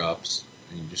raindrops,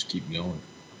 and you just keep going.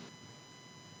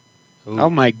 Ooh, oh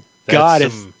my God!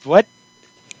 What?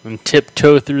 And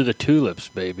tiptoe through the tulips,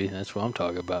 baby. That's what I'm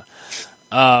talking about.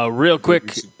 Real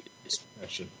quick,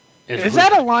 is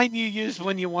that a line you use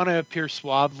when you want to appear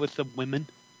suave with the women?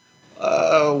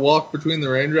 Walk between the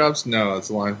raindrops? No, it's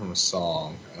a line from a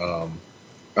song.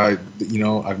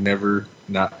 I've never,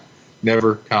 not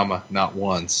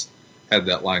once had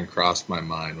that line cross my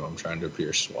mind when I'm trying to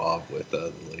appear suave with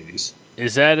the ladies.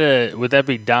 Is that would that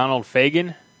be Donald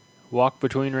Fagen? Walk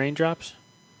Between Raindrops?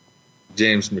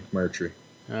 James McMurtry.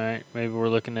 All right, maybe we're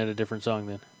looking at a different song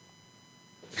then.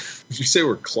 Did you say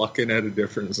we're clucking at a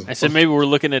different song? I said maybe we're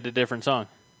looking at a different song.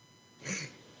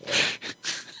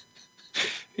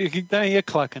 You're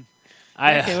clucking.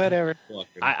 Okay, whatever.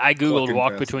 I googled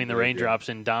 "Walk Between the Raindrops"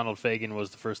 and Donald Fagen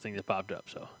was the first thing that popped up.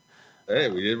 So, hey,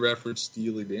 we did reference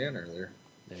Steely Dan earlier.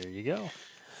 There you go.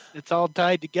 It's all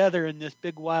tied together in this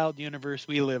big wild universe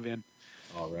we live in.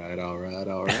 All right.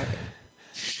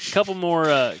 Couple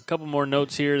more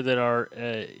notes here that are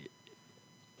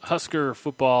Husker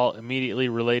football immediately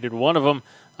related. One of them,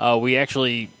 we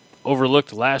actually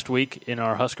overlooked last week in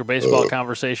our Husker baseball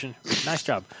conversation. Nice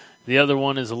job. The other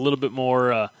one is a little bit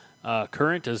more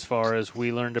current as far as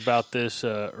we learned about this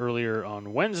earlier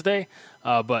on Wednesday.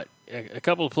 But a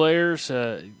couple of players,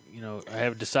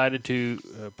 have decided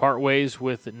to part ways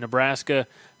with Nebraska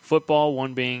football,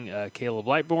 one being Caleb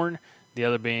Lightbourn, the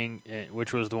other being,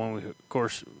 which was the one we, of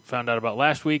course, found out about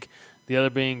last week, the other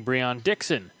being Breon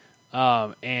Dixon.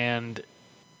 And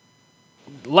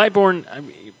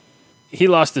Lightbourn, he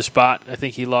lost his spot. I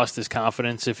think he lost his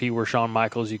confidence. If he were Shawn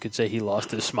Michaels, you could say he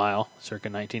lost his smile, circa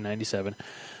 1997.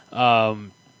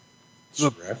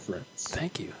 Reference.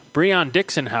 Thank you. Breon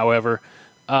Dixon, however,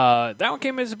 that one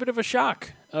came as a bit of a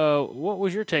shock. What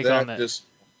was your take on that?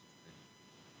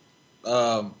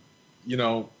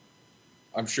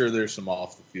 I'm sure there's some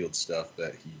off-the-field stuff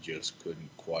that he just couldn't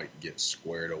quite get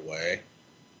squared away.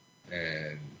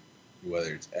 And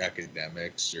whether it's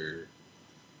academics or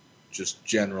just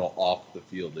general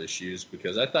off-the-field issues,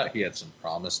 because I thought he had some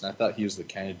promise, and I thought he was the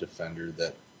kind of defender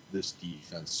that this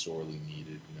defense sorely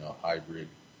needed, a hybrid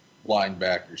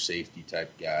linebacker, safety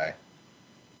type guy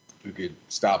who could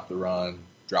stop the run,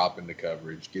 drop into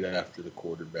coverage, get after the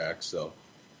quarterback. So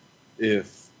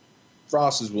if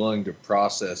Frost is willing to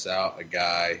process out a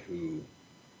guy who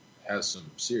has some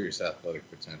serious athletic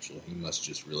potential, he must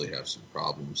just really have some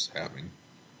problems having,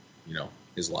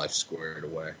 his life squared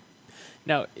away.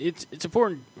 Now, it's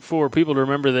important for people to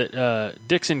remember that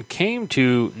Dixon came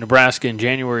to Nebraska in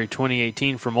January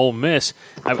 2018 from Ole Miss,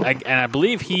 and I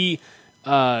believe he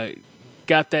got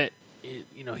that.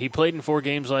 He played in 4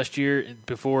 games last year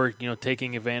before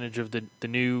taking advantage of the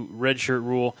new redshirt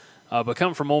rule. But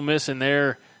come from Ole Miss and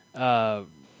their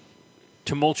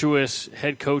tumultuous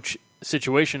head coach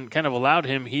situation kind of allowed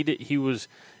him. He was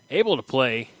able to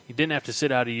play. He didn't have to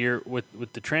sit out a year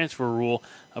with the transfer rule.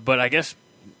 But I guess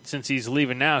since he's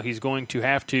leaving now, he's going to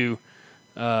have to,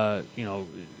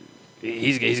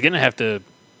 he's going to have to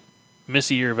miss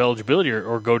a year of eligibility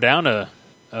or go down a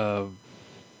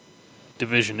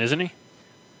division, isn't he?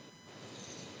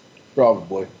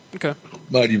 Probably. Okay.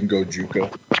 Might even go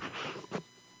JUCO.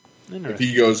 Interesting. If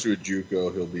he goes to a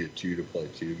JUCO, he'll be a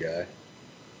 2-to-play-2 guy.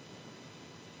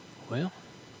 Well,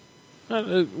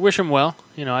 wish him well.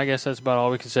 I guess that's about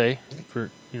all we can say for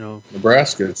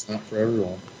Nebraska. It's not for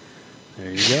everyone.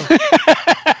 There you go.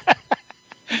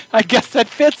 I guess that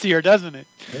fits here, doesn't it?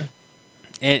 Yeah.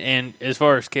 And as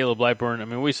far as Caleb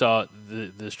Lightbourn, we saw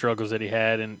the struggles that he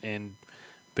had and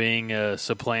being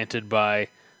supplanted by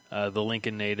the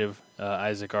Lincoln native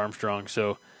Isaac Armstrong.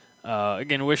 So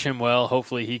again, wish him well.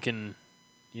 Hopefully he can.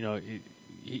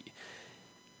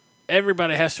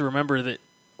 Everybody has to remember that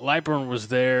Lightbourn was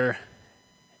there,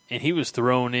 and he was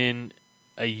thrown in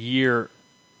a year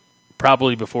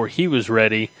probably before he was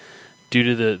ready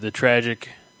due to the tragic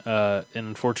and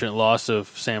unfortunate loss of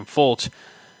Sam Foltz.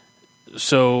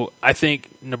 So I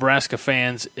think Nebraska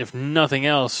fans, if nothing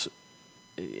else,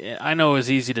 I know it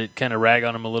was easy to kind of rag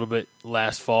on him a little bit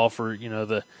last fall for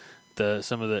the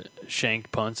some of the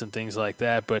shanked punts and things like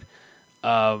that, but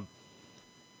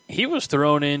he was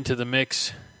thrown into the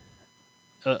mix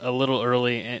a little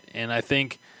early, and I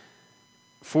think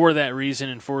for that reason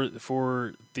and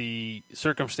for the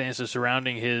circumstances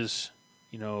surrounding his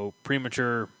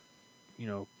premature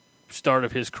start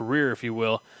of his career, if you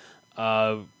will,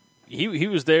 he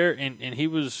was there and he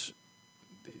was,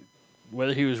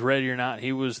 whether he was ready or not,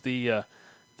 he was the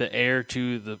heir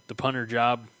to the punter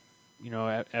job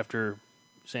after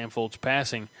Sam Foltz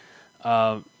passing.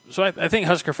 So I think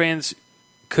Husker fans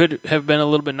could have been a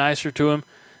little bit nicer to him,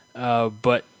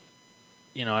 but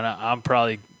and I'm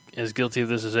probably as guilty of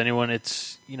this as anyone.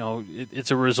 It's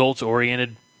it's a results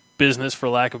oriented business, for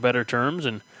lack of better terms,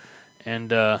 and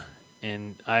I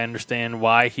understand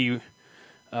why he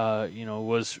was, I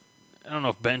don't know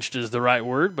if benched is the right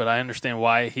word, but I understand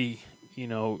why he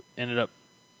ended up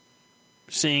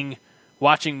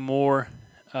watching more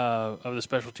of the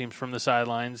special teams from the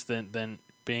sidelines than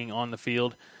being on the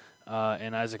field.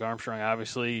 And Isaac Armstrong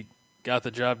obviously got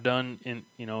the job done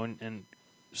and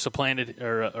supplanted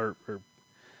or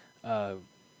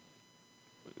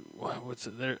what's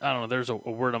it there? I don't know. There's a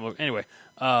word I'm looking. Anyway,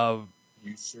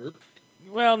 Usurped.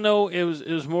 Well, no, it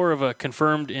was more of a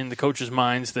confirmed in the coaches'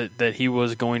 minds that he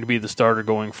was going to be the starter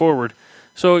going forward.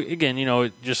 So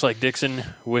again, just like Dixon,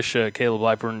 wish Caleb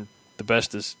Lightbourn the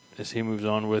best as he moves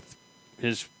on with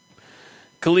his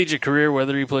collegiate career,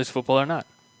 whether he plays football or not.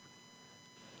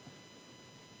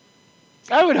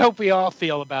 I would hope we all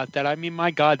feel about that.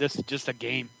 My God, this is just a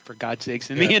game, for God's sakes.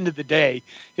 In the end of the day,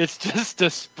 it's just a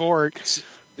sport.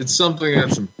 It's something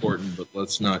that's important, but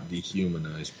let's not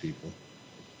dehumanize people.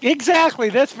 Exactly.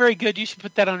 That's very good. You should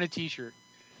put that on a T-shirt.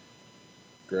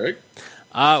 Greg?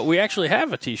 We actually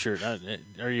have a T-shirt.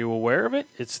 Are you aware of it?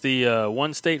 It's the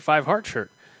One State 5 Heart shirt,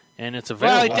 and it's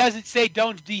available. Well, it doesn't say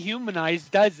 "don't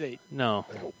dehumanize," does it? No.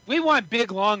 We want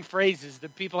big, long phrases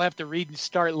that people have to read and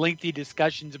start lengthy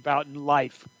discussions about in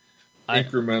life.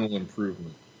 Incremental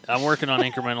improvement. I'm working on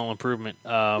incremental improvement.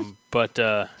 But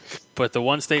the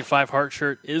One State 5 Heart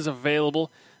shirt is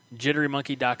available.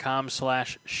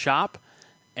 JitteryMonkey.com/shop.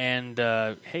 And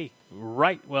hey,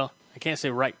 well, I can't say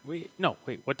right. Wait,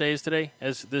 what day is today?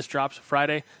 As this drops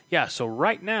Friday? Yeah, so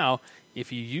right now,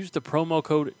 if you use the promo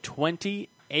code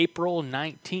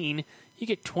 20April19, you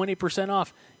get 20%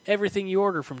 off everything you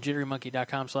order from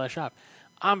JitteryMonkey.com/shop.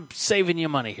 I'm saving you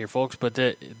money here, folks, but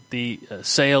the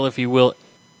sale, if you will,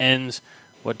 ends.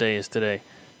 What day is today?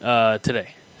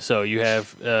 Today. So you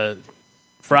have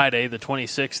Friday, the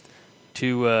 26th,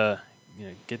 to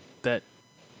get that,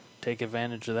 take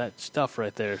advantage of that stuff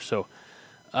right there. So,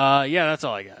 yeah, that's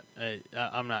all I got.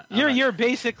 I'm not. You're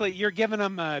basically giving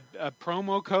them a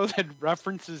promo code that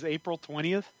references April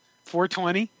 20th,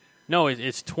 420. No,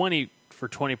 it's 20 for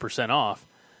 20% off,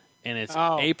 and it's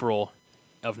April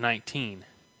of 19.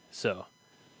 So,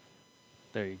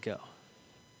 there you go.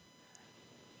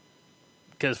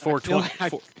 Because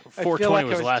 420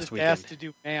 was last weekend. Asked to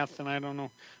do math, and I don't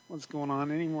know what's going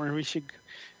on anymore. We should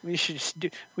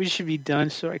be done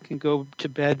so I can go to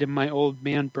bed and my old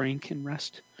man brain can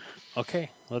rest.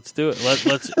 Okay, let's do it.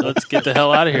 Let's get the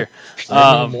hell out of here.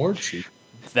 More cheap.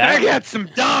 I got some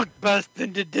donk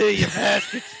busting to do, you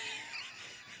bastards.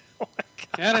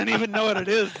 I don't even know what it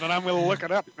is, but I'm going to look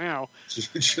it up now.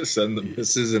 Just send the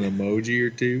missus an emoji or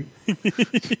two.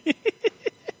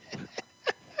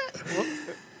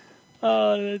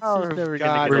 That's never going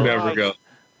to We're never going.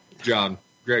 John,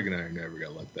 Greg and I are never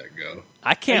going to let that go.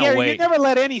 I can't wait. You never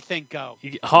let anything go.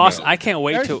 Hoss, no. I can't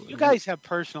wait till... You guys have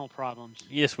personal problems.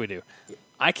 Yes, we do.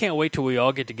 I can't wait till we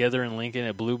all get together in Lincoln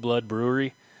at Blue Blood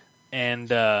Brewery, and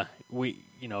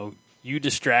you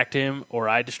distract him or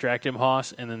I distract him,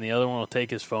 Hoss, and then the other one will take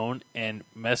his phone and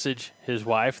message his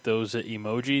wife those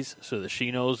emojis so that she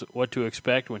knows what to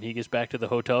expect when he gets back to the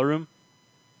hotel room.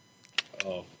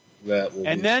 Oh, that will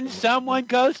and then someone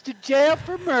goes to jail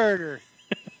for murder.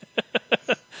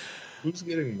 Who's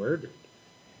getting murdered?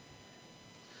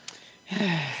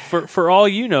 For all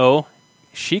you know,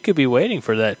 she could be waiting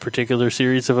for that particular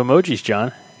series of emojis,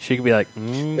 John. She could be like,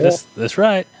 that's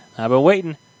right. I've been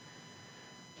waiting.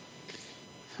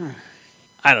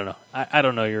 I don't know. I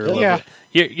don't know.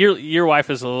 Your wife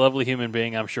is a lovely human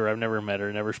being. I'm sure. I've never met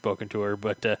her, never spoken to her,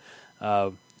 but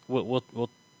we'll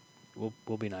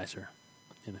be nicer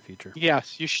in the future.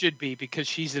 Yes, you should be, because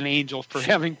she's an angel for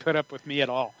having put up with me at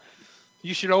all.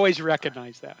 You should always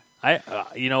recognize that.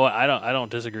 You know what? I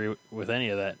don't disagree with any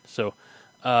of that. So,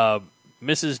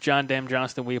 Mrs. John Dam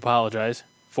Johnston, we apologize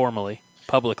formally,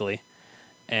 publicly,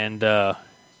 and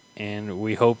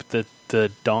we hope that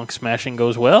the donk smashing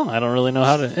goes well. I don't really know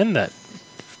how to end that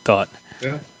thought.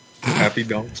 Yeah, happy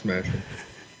donk smashing.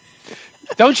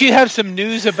 Don't you have some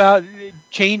news about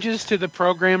changes to the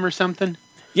program or something?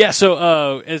 Yeah.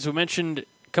 So, as we mentioned,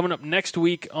 coming up next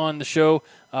week on the show,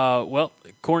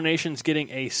 Coronation's getting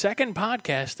a second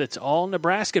podcast that's all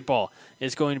Nebraska ball.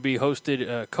 It's going to be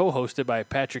co-hosted by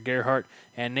Patrick Gerhardt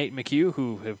and Nate McHugh,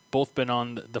 who have both been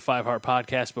on the Five Heart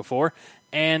podcast before.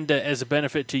 And as a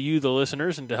benefit to you, the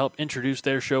listeners, and to help introduce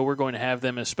their show, we're going to have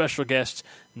them as special guests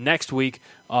next week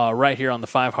right here on the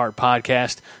Five Heart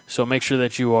podcast. So make sure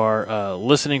that you are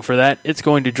listening for that. It's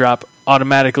going to drop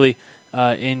automatically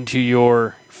into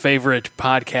your favorite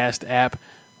podcast app,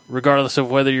 regardless of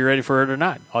whether you're ready for it or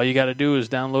not. All you got to do is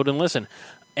download and listen.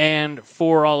 And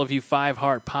for all of you Five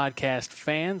Heart podcast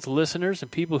fans, listeners,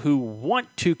 and people who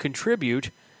want to contribute,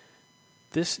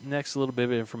 this next little bit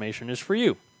of information is for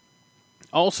you.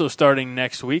 Also starting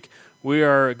next week, we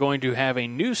are going to have a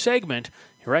new segment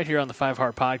right here on the Five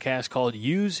Heart podcast called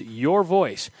Use Your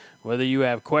Voice. Whether you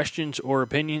have questions or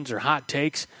opinions or hot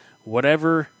takes,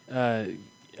 whatever you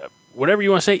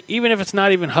want to say, even if it's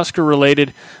not even Husker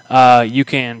related, you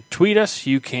can tweet us.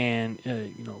 You can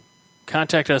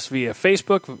contact us via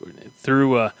Facebook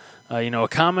through a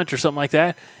comment or something like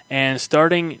that. And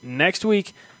starting next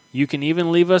week, you can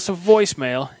even leave us a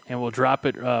voicemail, and we'll drop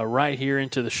it right here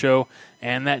into the show.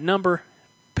 And that number,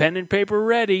 pen and paper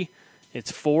ready,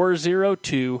 it's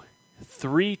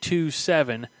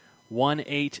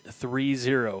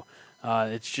 402-327-1830.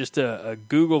 It's just a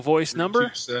Google Voice number.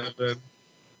 327.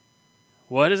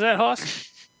 What is that, Hoss?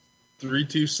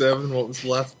 327, what was the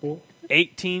last four?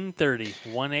 1830,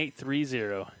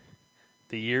 1830.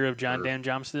 The year of John Dan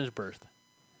Johnston's birth.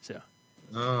 So.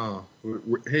 Oh.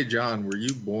 Hey, John, were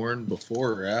you born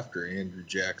before or after Andrew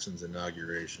Jackson's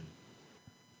inauguration?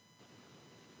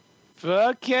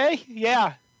 Okay,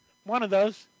 yeah, one of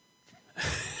those.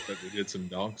 Bet we did some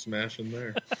donk smashing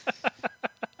there.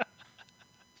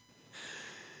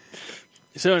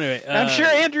 So anyway, I'm sure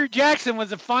Andrew Jackson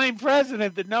was a fine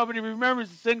president that nobody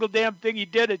remembers a single damn thing he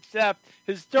did except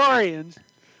historians.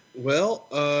 Well,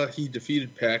 he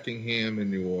defeated Packingham in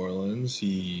New Orleans.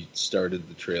 He started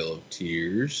the Trail of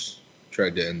Tears,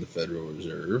 tried to end the Federal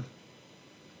Reserve.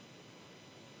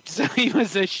 So he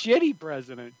was a shitty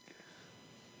president.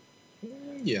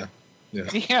 Yeah.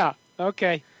 Yeah,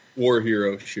 okay. War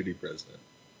hero, shitty president.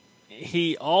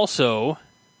 He also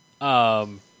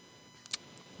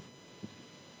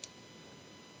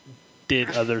did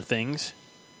other things.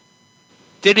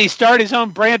 Did he start his own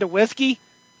brand of whiskey?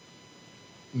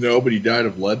 No, but he died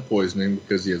of lead poisoning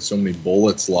because he had so many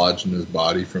bullets lodged in his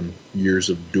body from years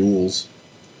of duels.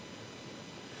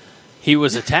 He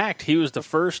was attacked. He was the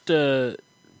first U.S.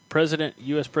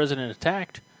 president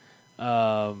attacked.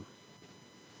 And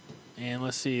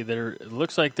let's see, it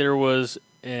looks like there was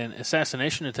an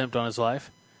assassination attempt on his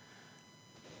life.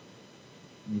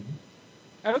 Mm-hmm.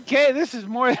 Okay, this is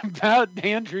more about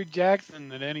Andrew Jackson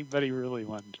than anybody really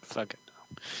wanted to fucking know.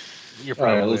 You're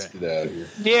probably all right, let's get out of here.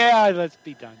 Yeah, let's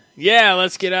be done. Yeah,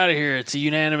 let's get out of here. It's a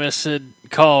unanimous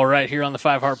call right here on the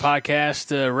Five Heart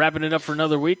Podcast. Wrapping it up for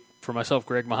another week. For myself,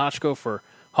 Greg Mahochko, for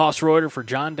Hoss Reuter, for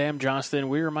John Dam Johnston,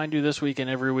 we remind you this week and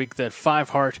every week that Five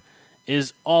Heart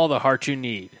is all the heart you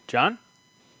need. John?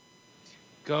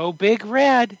 Go Big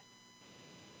Red.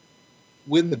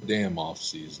 Win the damn off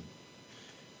season.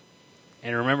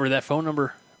 And remember that phone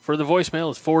number for the voicemail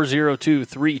is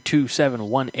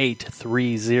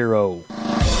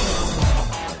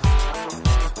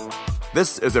 402-327-1830.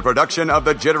 This is a production of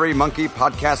the Jittery Monkey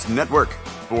Podcast Network.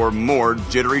 For more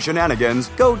jittery shenanigans,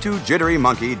 go to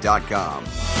jitterymonkey.com.